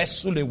could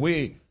wrestle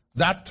away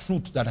that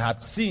truth that I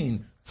had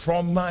seen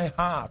from my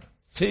heart.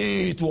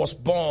 Faith was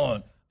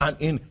born. And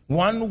in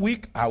 1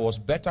 week, I was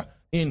better.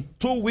 In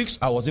 2 weeks,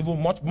 I was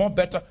even much more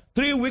better.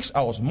 3 weeks,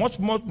 I was much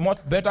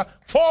better.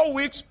 4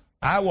 weeks,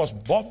 I was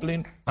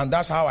bubbling. And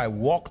that's how I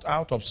walked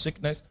out of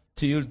sickness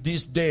till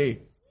this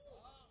day.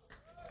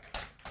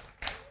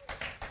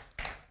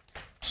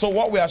 So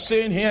what we are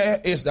saying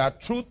here is that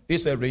truth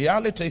is a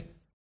reality.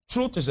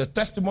 Truth is a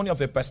testimony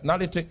of a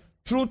personality.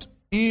 Truth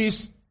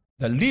is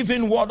the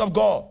living word of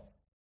God.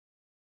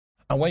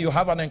 And when you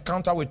have an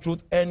encounter with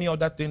truth, any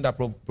other thing that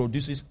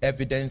produces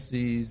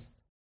evidences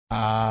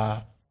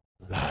are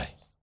lies.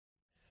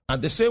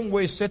 And the same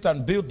way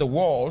Satan built the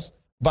walls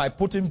by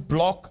putting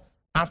block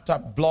after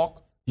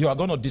block, you are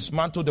going to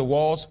dismantle the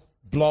walls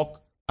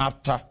block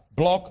after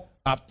block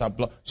after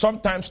block.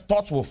 Sometimes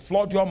thoughts will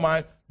flood your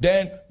mind,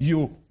 then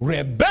you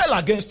rebel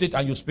against it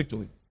and you speak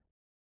to it.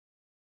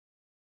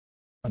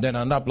 And then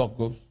another block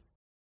goes.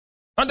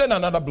 And then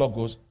another block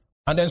goes.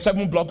 And then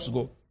 7 blocks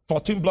go.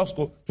 14 blocks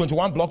go.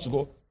 21 blocks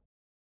go.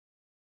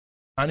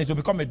 And it will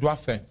become a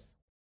dwarf fence.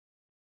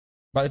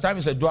 By the time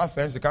it's a dwarf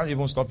fence, it can't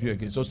even stop you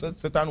again. So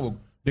Satan will,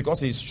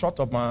 because he's short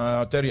of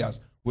materials,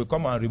 will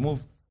come and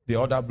remove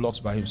the other blocks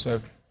by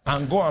himself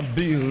and go and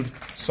build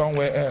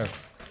somewhere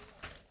else.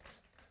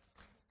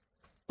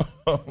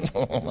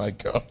 Oh my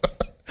God.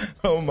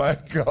 Oh my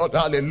God.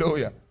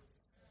 Hallelujah.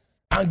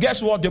 And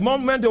guess what? The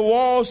moment the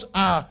walls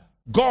are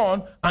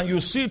gone and you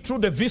see through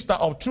the vista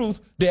of truth,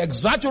 the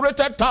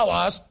exaggerated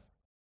towers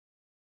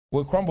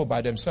will crumble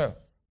by themselves.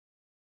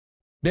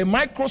 The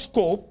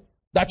microscope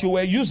that you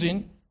were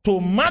using to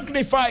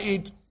magnify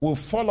it will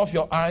fall off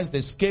your eyes,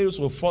 the scales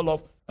will fall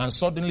off, and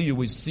suddenly you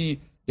will see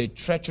the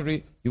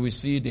treachery, you will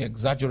see the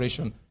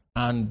exaggeration,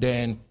 and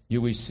then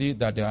you will see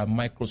that there are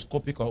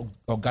microscopic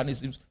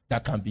organisms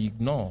that can be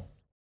ignored.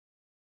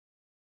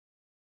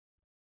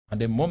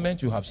 And the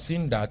moment you have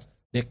seen that,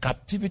 the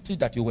captivity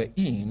that you were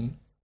in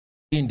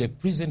the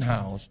prison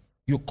house,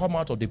 you come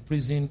out of the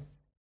prison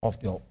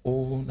of your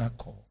own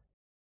accord.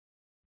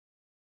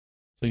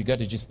 So you get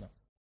the gist now.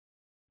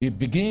 It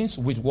begins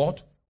with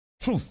what?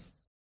 Truth.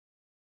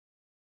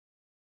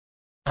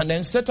 And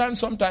then Satan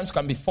sometimes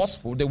can be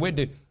forceful, the way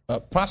the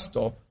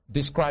pastor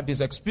described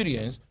his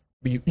experience,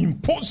 be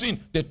imposing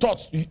the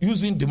thoughts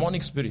using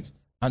demonic spirits.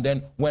 And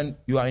then when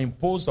you are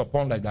imposed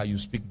upon like that, you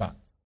speak back.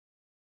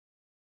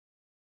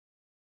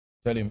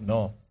 Tell him,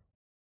 no,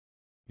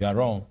 you are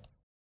wrong.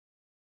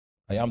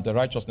 I am the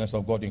righteousness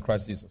of God in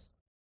Christ Jesus.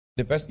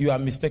 The person, you are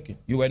mistaken.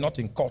 You were not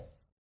in court.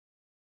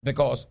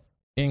 Because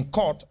in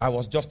court, I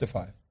was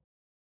justified.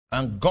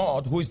 And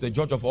God, who is the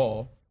judge of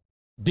all,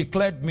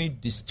 declared me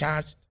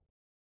discharged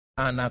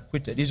and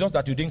acquitted. It's just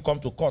that you didn't come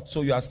to court,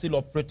 so you are still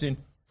operating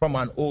from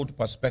an old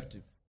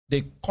perspective.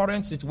 The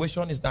current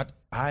situation is that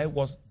I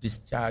was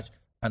discharged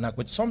and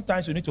acquitted.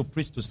 Sometimes you need to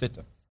preach to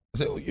Satan.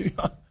 You say,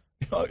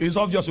 it's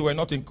obvious you were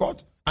not in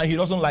court, and he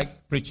doesn't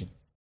like preaching.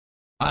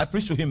 I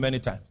preached to him many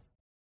times.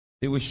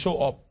 He will show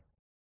up.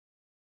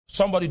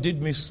 Somebody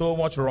did me so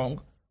much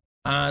wrong,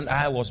 and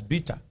I was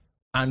bitter.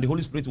 And the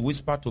Holy Spirit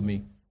whispered to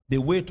me, the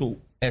way to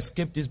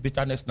escape this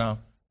bitterness now,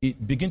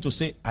 begin to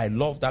say, I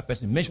love that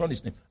person. Mention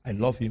his name. I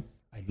love him.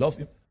 I love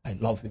him. I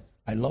love him.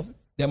 I love him.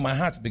 Then my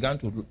heart began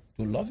to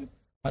love him.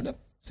 And then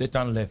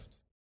Satan left.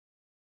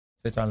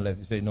 Satan left.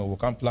 He said, no, we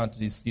can't plant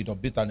this seed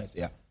of bitterness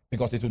here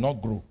because it will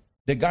not grow.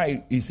 The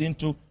guy is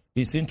into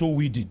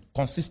weeding,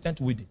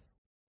 consistent weeding.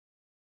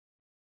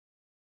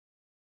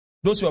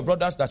 Those your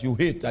brothers that you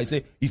hate, I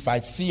say, if I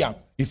see him,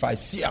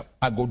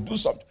 I go do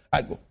something.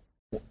 I go.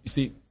 You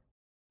see,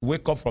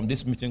 wake up from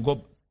this meeting,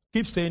 go,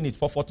 keep saying it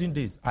for 14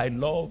 days. I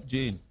love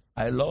Jane.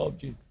 I love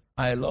Jane.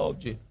 I love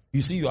Jane.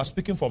 You see, you are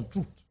speaking from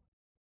truth.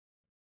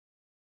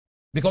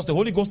 Because the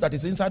Holy Ghost that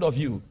is inside of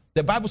you,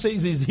 the Bible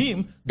says it is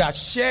him that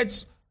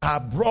sheds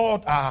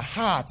abroad our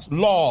hearts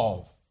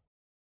love.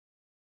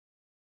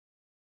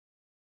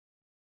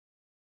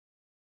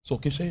 So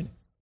keep saying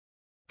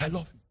it. I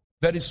love you.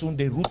 Very soon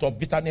the root of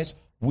bitterness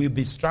will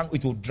be strong.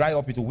 It will dry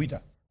up. It will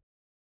wither.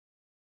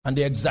 And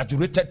the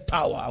exaggerated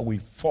tower will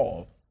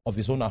fall of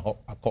his own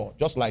accord.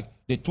 Just like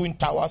the twin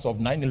towers of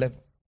 9/11.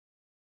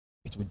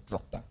 It will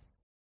drop down.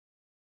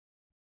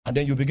 And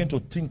then you begin to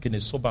think in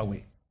a sober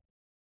way.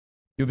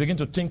 You begin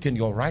to think in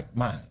your right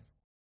mind.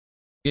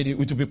 It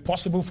will be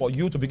possible for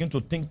you to begin to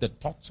think the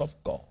thoughts of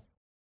God.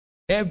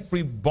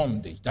 Every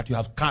bondage that you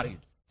have carried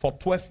for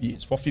 12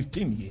 years, for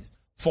 15 years,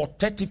 for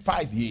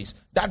 35 years,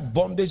 that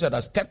bondage that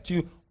has kept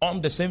you on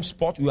the same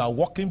spot, you are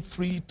walking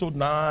free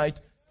tonight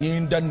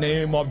in the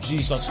name of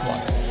Jesus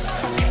Christ.